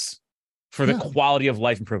pay cuts for the quality of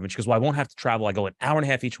life improvement. She goes, well, I won't have to travel. I go an hour and a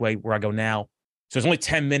half each way where I go now. So it's only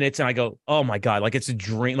 10 minutes. And I go, oh my God, like it's a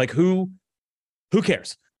dream. Like who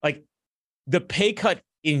cares? Like the pay cut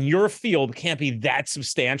in your field can't be that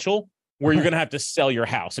substantial where you're going to have to sell your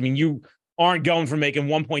house. I mean, you aren't going from making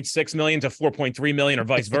 1.6 million to 4.3 million or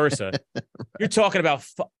vice versa. Right. You're talking about.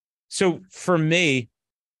 So for me,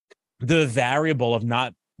 the variable of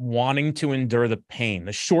not wanting to endure the pain,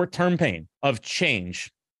 the short-term pain of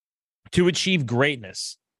change to achieve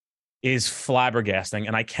greatness is flabbergasting.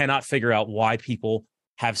 And I cannot figure out why people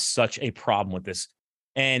have such a problem with this.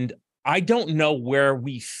 And I don't know where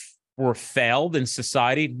we were failed in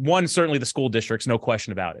society. One, certainly the school districts, no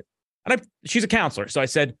question about it. And she's a counselor. So I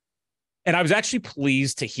said, and I was actually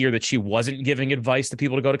pleased to hear that she wasn't giving advice to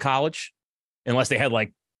people to go to college unless they had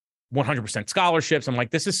like 100% scholarships. I'm like,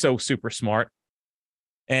 this is so super smart.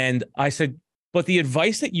 And I said, but the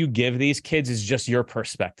advice that you give these kids is just your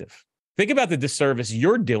perspective. Think about the disservice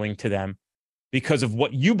you're doing to them because of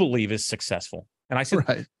what you believe is successful. And I said,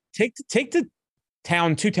 right. Take the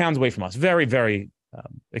town, 2 towns away from us. Very, very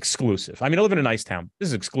exclusive. I mean, I live in a nice town. This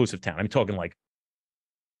is an exclusive town. I'm talking like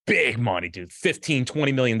big money, dude. $15,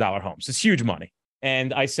 $20 million homes. It's huge money.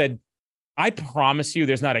 And I said, I promise you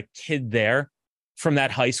there's not a kid there from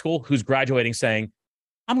that high school who's graduating saying,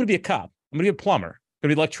 I'm going to be a cop. I'm going to be a plumber. I'm going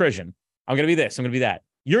to be an electrician. I'm going to be this. I'm going to be that.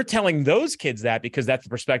 You're telling those kids that because that's the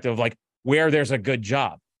perspective of like where there's a good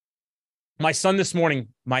job. My son this morning,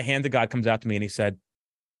 my hand to God comes out to me and he said,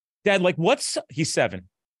 Dad, like he's 7.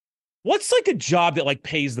 What's like a job that like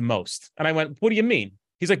pays the most? And I went, what do you mean?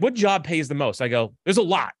 He's like, what job pays the most? I go, there's a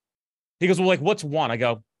lot. He goes, well, like what's one? I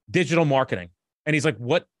go, digital marketing. And he's like,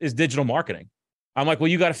 what is digital marketing? I'm like, well,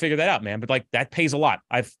 you got to figure that out, man. But like that pays a lot.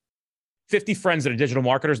 I've 50 friends that are digital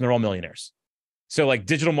marketers and they're all millionaires. So like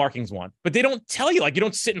digital marketing's one, but they don't tell you, like you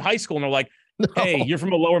don't sit in high school and they're like, hey, you're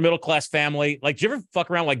from a lower middle class family. Like, do you ever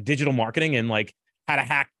fuck around like digital marketing and like how to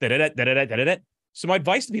hack da-da-da-da-da-da-da-da? So my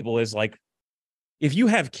advice to people is like, if you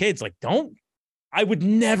have kids, like I would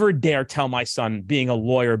never dare tell my son being a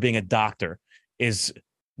lawyer, being a doctor is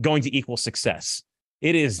going to equal success.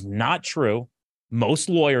 It is not true. Most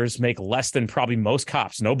lawyers make less than probably most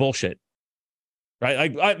cops. No bullshit.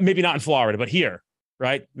 Right? Like maybe not in Florida, but here,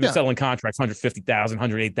 right? They're settling contracts, $150,000,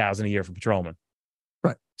 $108,000 a year for patrolmen.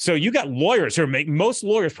 Right. So you got lawyers who most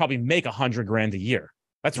lawyers probably make $100,000 a year.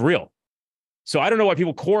 That's real. So I don't know why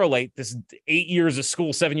people correlate this 8 years of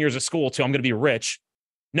school, 7 years of school to I'm going to be rich.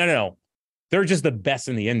 No. They're just the best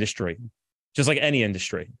in the industry. Just like any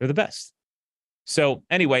industry. They're the best. So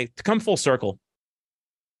anyway, to come full circle,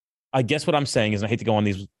 I guess what I'm saying is, I hate to go on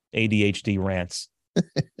these ADHD rants.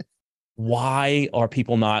 Why are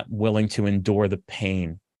people not willing to endure the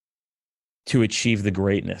pain to achieve the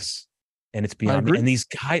greatness? And it's beyond me. And these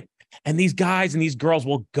guys and these girls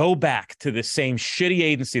will go back to the same shitty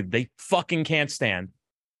agency that they fucking can't stand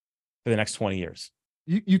for the next 20 years.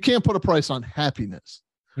 You can't put a price on happiness.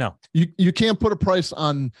 No. You can't put a price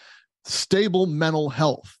on stable mental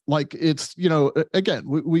health. Like, it's, again,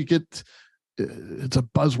 we get, it's a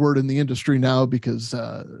buzzword in the industry now because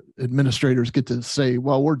administrators get to say,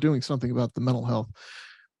 well, we're doing something about the mental health,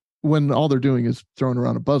 when all they're doing is throwing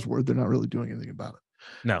around a buzzword. They're not really doing anything about it.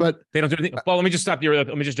 No, but they don't do anything. Well, let me just stop you.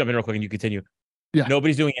 Let me just jump in real quick and you continue. Yeah.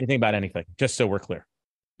 Nobody's doing anything about anything, just so we're clear.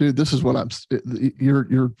 Dude, this is what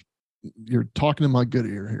you're talking in my good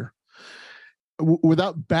ear here.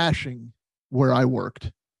 Without bashing where I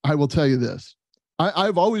worked, I will tell you this.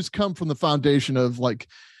 I've always come from the foundation of, like,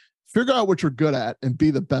 figure out what you're good at and be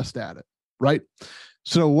the best at it, right?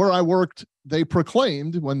 So where I worked, they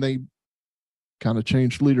proclaimed, when they kind of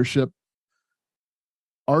changed leadership,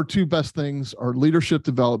 our two best things are leadership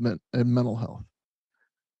development and mental health.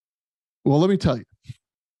 Well, let me tell you,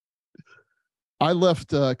 I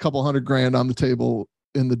left a couple $100,000 on the table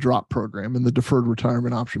in the drop program, in the deferred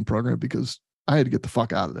retirement option program, because I had to get the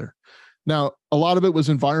fuck out of there. Now, a lot of it was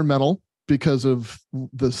environmental because of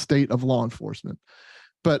the state of law enforcement,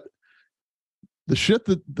 but the shit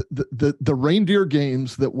that the reindeer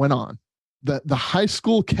games that went on, the high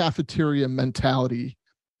school cafeteria mentality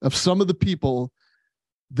of some of the people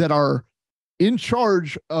that are in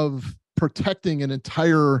charge of protecting an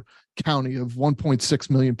entire county of 1.6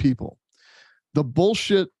 million people, the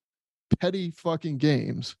bullshit, petty fucking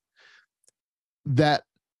games that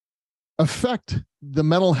affect the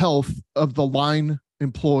mental health of the line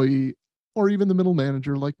employee or even the middle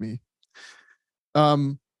manager like me,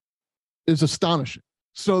 is astonishing.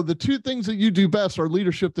 So the two things that you do best are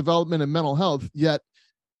leadership development and mental health, yet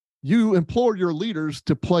you implore your leaders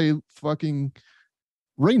to play fucking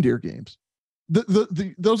reindeer games.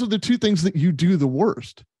 Those are the two things that you do the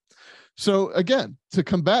worst. So again, to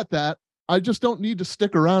combat that, I just don't need to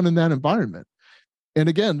stick around in that environment. And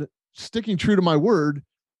again, sticking true to my word,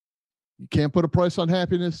 you can't put a price on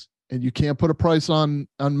happiness and you can't put a price on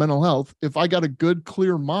mental health. If I got a good,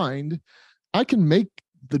 clear mind, I can make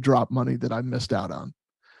the drop money that I missed out on.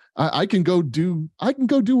 I can go do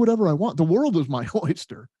whatever I want. The world is my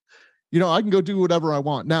oyster. I can go do whatever I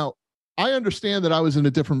want. Now, I understand that I was in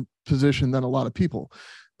a different position than a lot of people,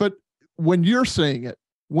 but when you're saying it,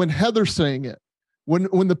 when Heather's saying it,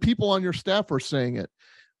 when the people on your staff are saying it,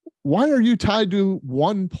 why are you tied to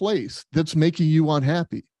one place that's making you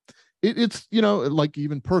unhappy? It's, like,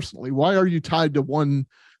 even personally, why are you tied to one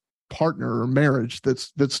partner or marriage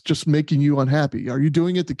that's just making you unhappy? Are you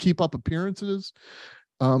doing it to keep up appearances?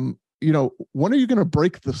 When are you going to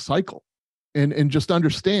break the cycle and just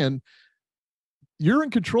understand you're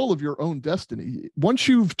in control of your own destiny? Once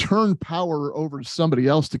you've turned power over to somebody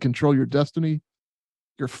else to control your destiny,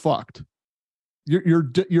 you're fucked.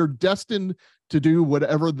 You're destined to do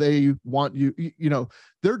whatever they want you.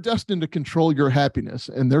 They're destined to control your happiness,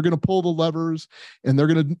 and they're going to pull the levers, and they're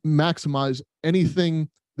going to maximize anything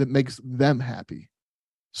that makes them happy.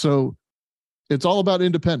 So it's all about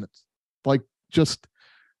independence. Like, just,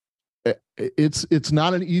 it's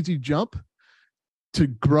not an easy jump to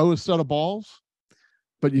grow a set of balls,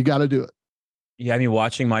 but you got to do it. Yeah. I mean,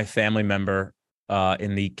 watching my family member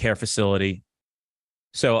in the care facility.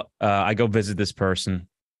 So I go visit this person.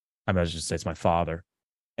 I was just say it's my father.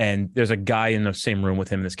 And there's a guy in the same room with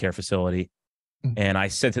him in this care facility. Mm-hmm. And I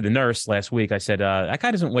said to the nurse last week, I said, that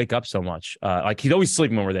guy doesn't wake up so much. Like, he's always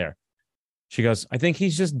sleeping when we're there. She goes, I think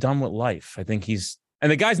he's just done with life. I think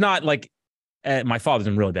and the guy's not like, my father's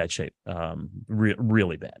in really bad shape.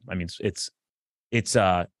 Really bad. I mean, it's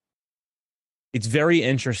very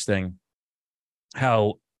interesting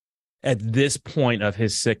how at this point of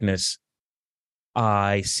his sickness,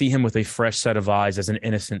 I see him with a fresh set of eyes as an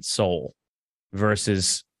innocent soul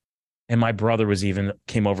versus, and my brother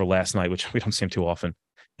came over last night, which we don't see him too often.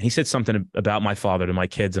 And he said something about my father to my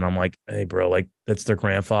kids. And I'm like, hey bro, like, that's their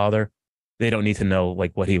grandfather. They don't need to know,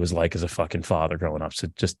 like, what he was like as a fucking father growing up. So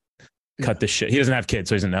just cut this shit. He doesn't have kids,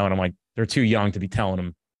 so he doesn't know. And I'm like, they're too young to be telling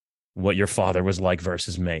him what your father was like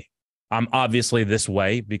versus me. I'm obviously this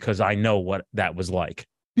way because I know what that was like.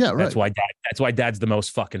 Yeah, right. That's why dad's the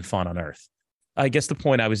most fucking fun on earth. I guess the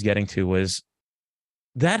point I was getting to was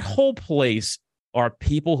that whole place are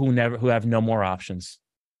people who have no more options.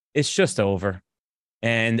 It's just over.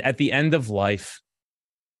 And at the end of life,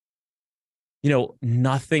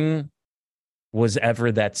 nothing was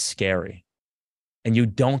ever that scary. and you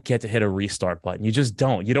don't get to hit a restart button. You just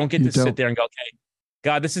don't. You don't get to sit there and go, okay,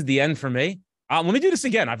 God, this is the end for me. Let me do this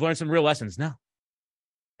again. I've learned some real lessons now.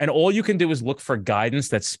 And all you can do is look for guidance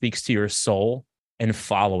that speaks to your soul and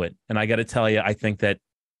follow it. And I got to tell you, I think that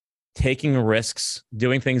taking risks,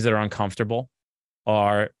 doing things that are uncomfortable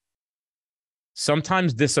are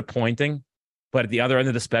sometimes disappointing, but at the other end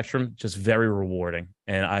of the spectrum, just very rewarding.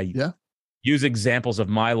 And I use examples of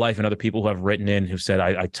my life and other people who have written in who said,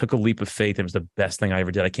 I took a leap of faith. It was the best thing I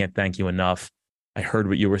ever did. I can't thank you enough. I heard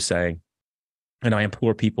what you were saying. And I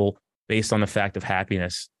implore people, based on the fact of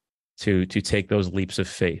happiness, to take those leaps of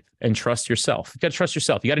faith and trust yourself. You got to trust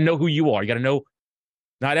yourself. You got to know who you are. You got to know,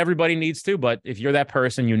 not everybody needs to, but if you're that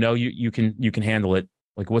person, you know you can handle it.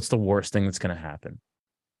 Like, what's the worst thing that's going to happen?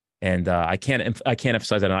 And I can't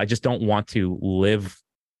emphasize that. And I just don't want to live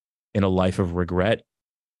in a life of regret.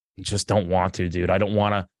 I just don't want to, dude. I don't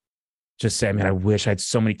want to just say, man, I wish I had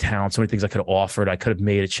so many talents, so many things I could have offered. I could have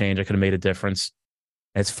made a change. I could have made a difference.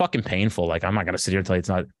 And it's fucking painful. Like, I'm not going to sit here and tell you it's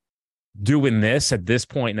not. Doing this at this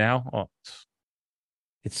point now,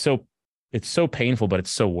 it's so painful, but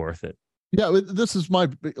it's so worth it. Yeah, this is my,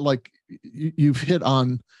 like, you've hit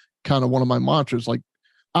on kind of one of my mantras. Like,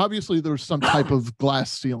 obviously there's some type of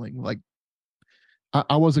glass ceiling. Like,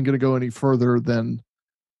 I wasn't going to go any further than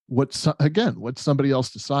what somebody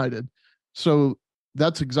else decided. So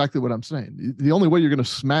that's exactly what I'm saying. The only way you're going to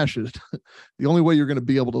smash it, the only way you're going to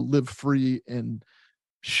be able to live free and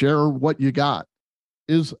share what you got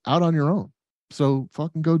is out on your own. So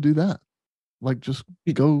fucking go do that. Like, just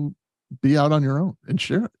go be out on your own and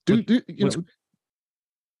share it.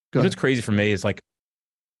 What's crazy for me is, like,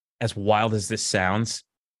 as wild as this sounds,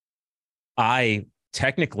 I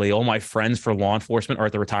technically, all my friends for law enforcement are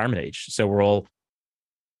at the retirement age. So we're all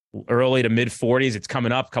early to mid 40s. It's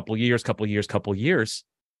coming up, couple years.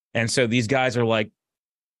 And so these guys are like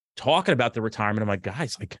talking about the retirement. I'm like,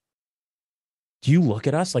 guys, like, do you look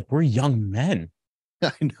at us? Like, we're young men.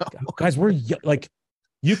 I know. Guys, we're like,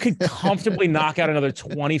 you could comfortably knock out another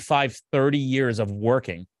 25, 30 years of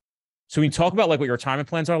working. So when you talk about, like, what your retirement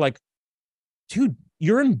plans are, like, dude,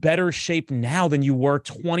 you're in better shape now than you were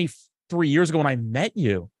 23 years ago when I met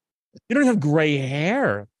you. You don't have gray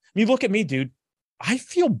hair. I mean, look at me, dude. I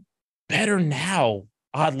feel better now,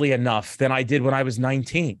 oddly enough, than I did when I was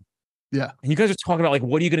 19. Yeah. And you guys are talking about, like,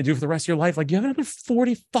 what are you going to do for the rest of your life? Like, you have another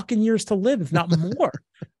 40 fucking years to live, if not more.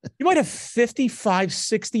 You might have 55,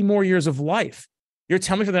 60 more years of life. You're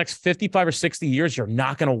telling me for the next 55 or 60 years, you're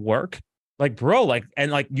not going to work? Like, bro, like,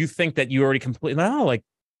 and like, you think that you already completely, no, like,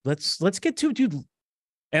 let's get to it, dude.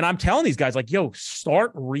 And I'm telling these guys, like, yo,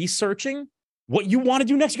 start researching what you want to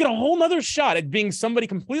do next. You get a whole nother shot at being somebody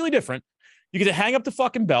completely different. You get to hang up the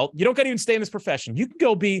fucking belt. You don't got to even stay in this profession. You can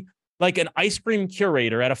go be like an ice cream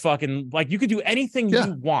curator at a fucking, like, you could do anything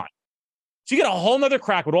you want. So you get a whole nother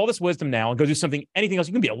crack with all this wisdom now and go do anything else.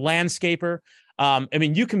 You can be a landscaper. I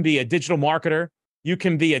mean, you can be a digital marketer. You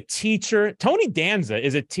can be a teacher. Tony Danza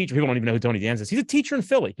is a teacher. People don't even know who Tony Danza is. He's a teacher in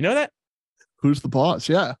Philly. You know that? Who's the boss?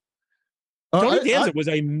 Yeah. Tony Danza was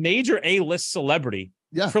a major A-list celebrity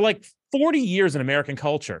for like 40 years in American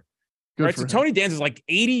culture. Right. So Tony Danza is like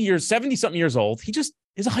 80 years, 70 something years old. He just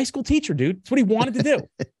is a high school teacher, dude. That's what he wanted to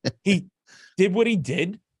do. He did what he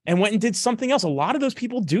did and went and did something else. A lot of those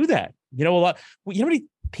people do that. You know, you know how many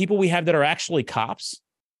people we have that are actually cops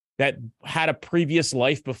that had a previous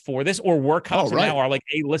life before this, or were cops and now are like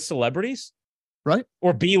A-list celebrities, right?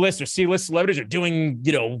 Or B-list or C-list celebrities, or doing,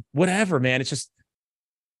 you know, whatever, man. It's just,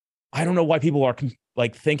 I don't know why people are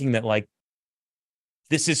like thinking that, like,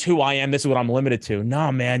 this is who I am. This is what I'm limited to.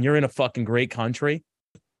 Nah, man, you're in a fucking great country.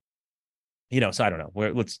 You know, so I don't know.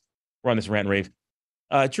 We're on this rant and rave.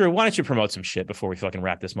 Drew, why don't you promote some shit before we fucking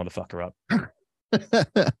wrap this motherfucker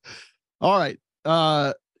up? All right.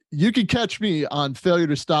 You can catch me on Failure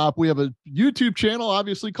to Stop. We have a YouTube channel,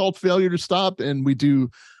 obviously, called Failure to Stop, and we do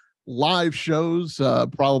live shows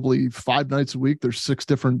probably 5 nights a week. There's 6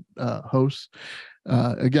 different hosts.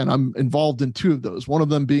 Again, I'm involved in 2 of those. One of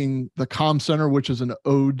them being the Comm Center, which is an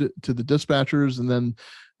ode to the dispatchers. And then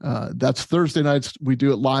that's Thursday nights. We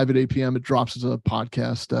do it live at 8 p.m. It drops as a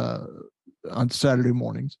podcast on Saturday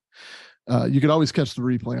mornings. You can always catch the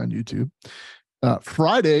replay on YouTube.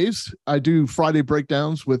 Fridays, I do Friday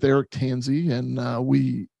breakdowns with Eric Tansey, and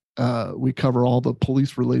we cover all the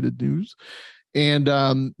police related news.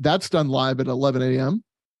 And that's done live at 11 a.m.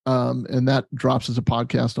 And that drops as a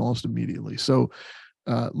podcast almost immediately. So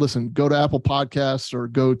listen, go to Apple Podcasts or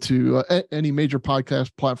go to any major podcast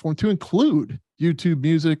platform, to include YouTube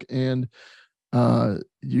Music, and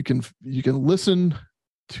you can listen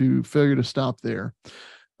to Failure to Stop there.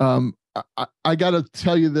 I got to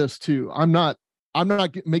tell you this too. I'm not I'm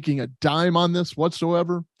not making a dime on this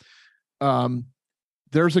whatsoever.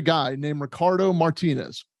 There's a guy named Ricardo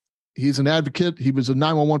Martinez. He's an advocate. He was a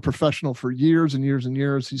 911 professional for years and years and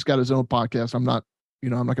years. He's got his own podcast. I'm not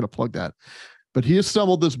going to plug that, but he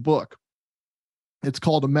assembled this book. It's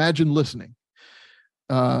called Imagine Listening.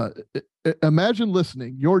 Imagine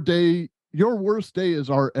listening. Your worst day is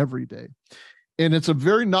our everyday. And it's a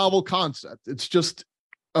very novel concept. It's just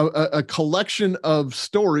a collection of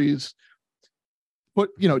stories, put,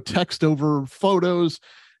 text over photos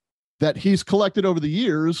that he's collected over the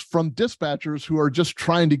years from dispatchers who are just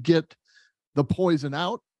trying to get the poison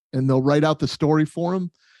out, and they'll write out the story for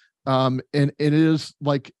him. And it is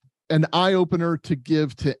like an eye opener to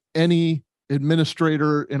give to any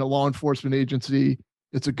administrator in a law enforcement agency.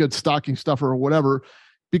 It's a good stocking stuffer or whatever,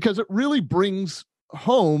 because it really brings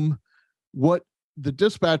home what the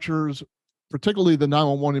dispatchers, particularly the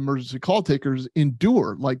 911 emergency call takers,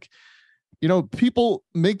 endure. Like, people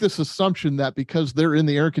make this assumption that because they're in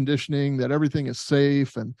the air conditioning, that everything is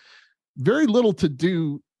safe, and very little to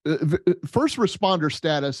do. First responder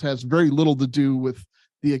status has very little to do with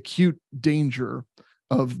the acute danger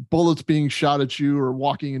of bullets being shot at you or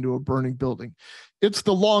walking into a burning building. It's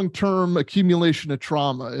the long-term accumulation of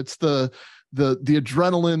trauma. It's the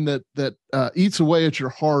adrenaline that eats away at your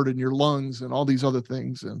heart and your lungs and all these other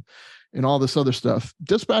things and all this other stuff.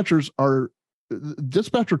 Dispatcher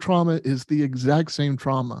trauma is the exact same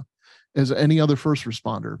trauma as any other first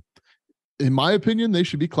responder. In my opinion, they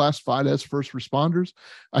should be classified as first responders.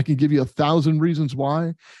 I can give you 1,000 reasons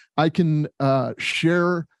why. I can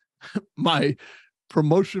share my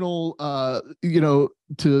promotional,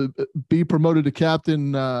 to be promoted to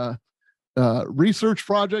captain research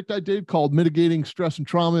project I did called Mitigating Stress and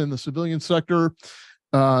Trauma in the Civilian Sector,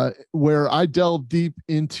 where I delve deep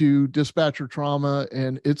into dispatcher trauma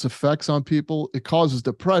and its effects on people. It causes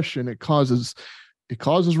depression. It causes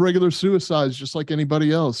regular suicides, just like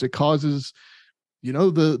anybody else. It causes,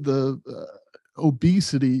 the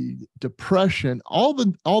obesity, depression, all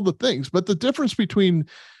the things. But the difference between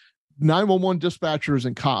 911 dispatchers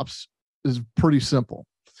and cops is pretty simple.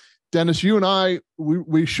 Dennis, you and I,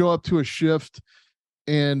 we show up to a shift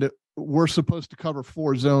and we're supposed to cover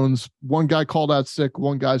 4 zones. One guy called out sick,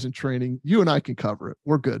 one guy's in training. You and I can cover it.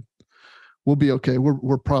 We're good. We'll be okay.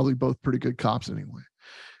 We're probably both pretty good cops anyway.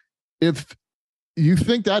 If you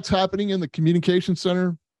think that's happening in the communication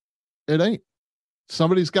center, it ain't.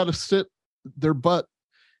 Somebody's got to sit their butt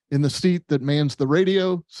in the seat that mans the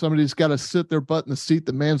radio. Somebody's got to sit their butt in the seat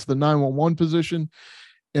that mans the 911 position.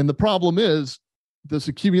 And the problem is this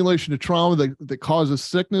accumulation of trauma that causes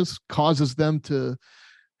sickness, causes them to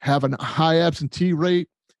have a high absentee rate.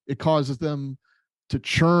 It causes them to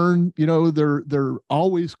churn. They're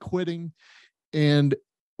always quitting. And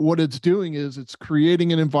what it's doing is it's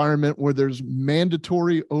creating an environment where there's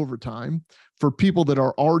mandatory overtime for people that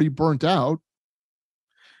are already burnt out.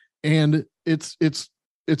 And it's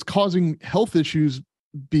causing health issues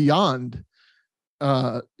beyond.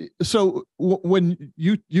 So when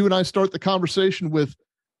you and I start the conversation with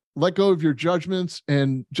let go of your judgments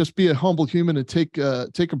and just be a humble human and take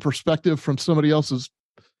a perspective from somebody else's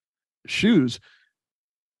shoes,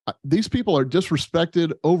 these people are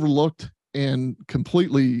disrespected, overlooked, and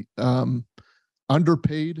completely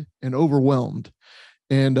underpaid and overwhelmed.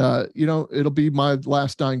 And it'll be my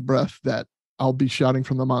last dying breath that I'll be shouting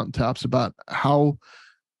from the mountaintops about how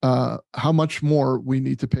much more we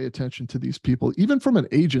need to pay attention to these people, even from an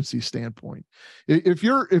agency standpoint. If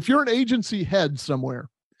you're an agency head somewhere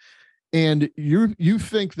and you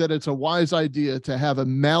think that it's a wise idea to have a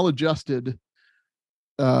maladjusted,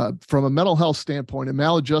 from a mental health standpoint, a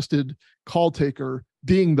maladjusted call taker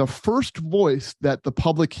being the first voice that the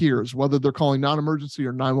public hears, whether they're calling non-emergency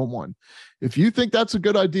or 911, if you think that's a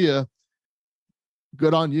good idea,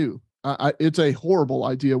 good on you. It's a horrible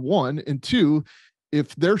idea, one. And two,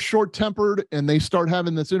 if they're short-tempered and they start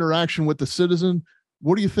having this interaction with the citizen,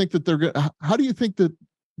 what do you think that how do you think that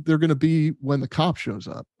they're going to be when the cop shows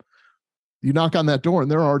up? You knock on that door and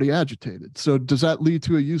they're already agitated. So does that lead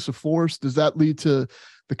to a use of force? Does that lead to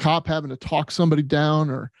the cop having to talk somebody down?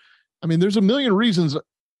 Or, there's a million reasons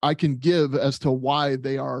I can give as to why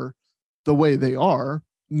they are the way they are.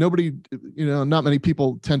 Nobody, not many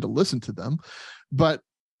people tend to listen to them, but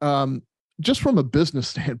just from a business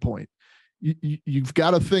standpoint, you've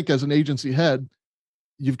got to think as an agency head,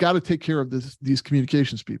 you've got to take care of these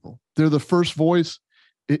communications people. They're the first voice.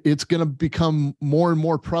 It's going to become more and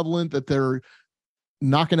more prevalent that they're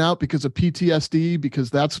knocking out because of PTSD, because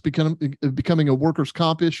that's becoming a workers'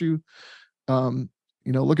 comp issue.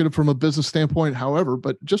 Look at it from a business standpoint, however,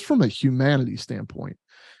 but just from a humanity standpoint,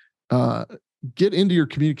 get into your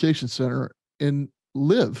communication center and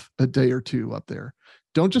live a day or two up there.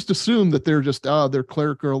 Don't just assume that they're just, they're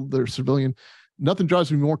clerical, they're civilian. Nothing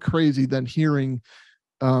drives me more crazy than hearing,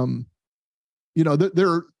 they're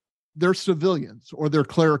civilians or they're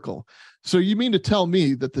clerical. So you mean to tell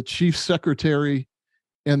me that the chief secretary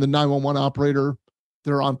and the 911 operator,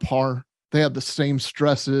 they're on par? They have the same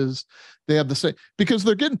stresses. They have the same, because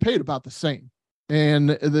they're getting paid about the same,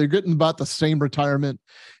 and they're getting about the same retirement,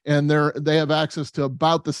 and they have access to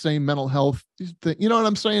about the same mental health. You know what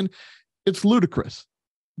I'm saying? It's ludicrous.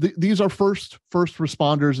 These are first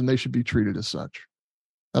responders, and they should be treated as such.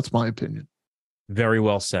 That's my opinion. Very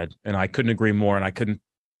well said. And I couldn't agree more. And I couldn't,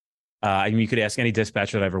 you could ask any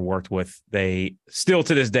dispatcher that I ever worked with. They still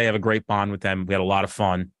to this day have a great bond with them. We had a lot of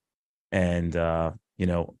fun, and,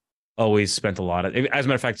 always spent a lot of, as a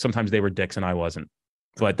matter of fact, sometimes they were dicks and I wasn't,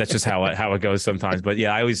 but that's just how it goes sometimes. But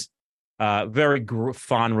yeah, I always, very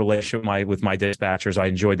fond relationship with my dispatchers. I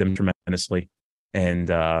enjoyed them tremendously. And,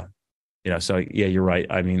 so yeah, you're right.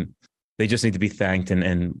 I mean, they just need to be thanked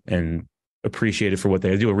and appreciated for what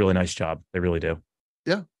they do. A really nice job. They really do.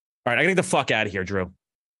 Yeah. All right. I gotta get the fuck out of here, Drew.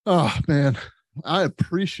 Oh man. I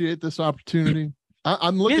appreciate this opportunity.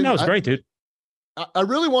 I'm looking. Yeah, no, it's great, dude. I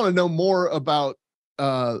really want to know more about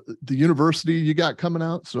the university you got coming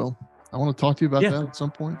out. So I want to talk to you about that at some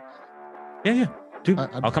point. Yeah. Dude,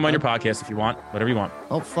 I'll come on your podcast if you want, whatever you want.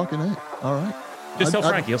 Oh, fucking A. All right. Just tell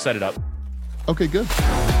Frankie, he'll set it up. Okay, good.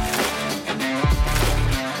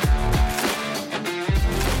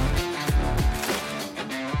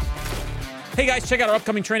 Hey guys, check out our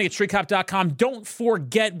upcoming training at streetcop.com. Don't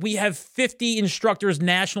forget, we have 50 instructors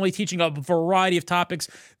nationally teaching a variety of topics.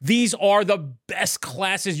 These are the best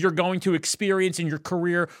classes you're going to experience in your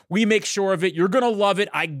career. We make sure of it. You're going to love it.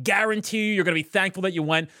 I guarantee you're going to be thankful that you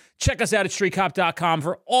went. Check us out at streetcop.com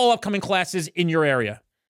for all upcoming classes in your area.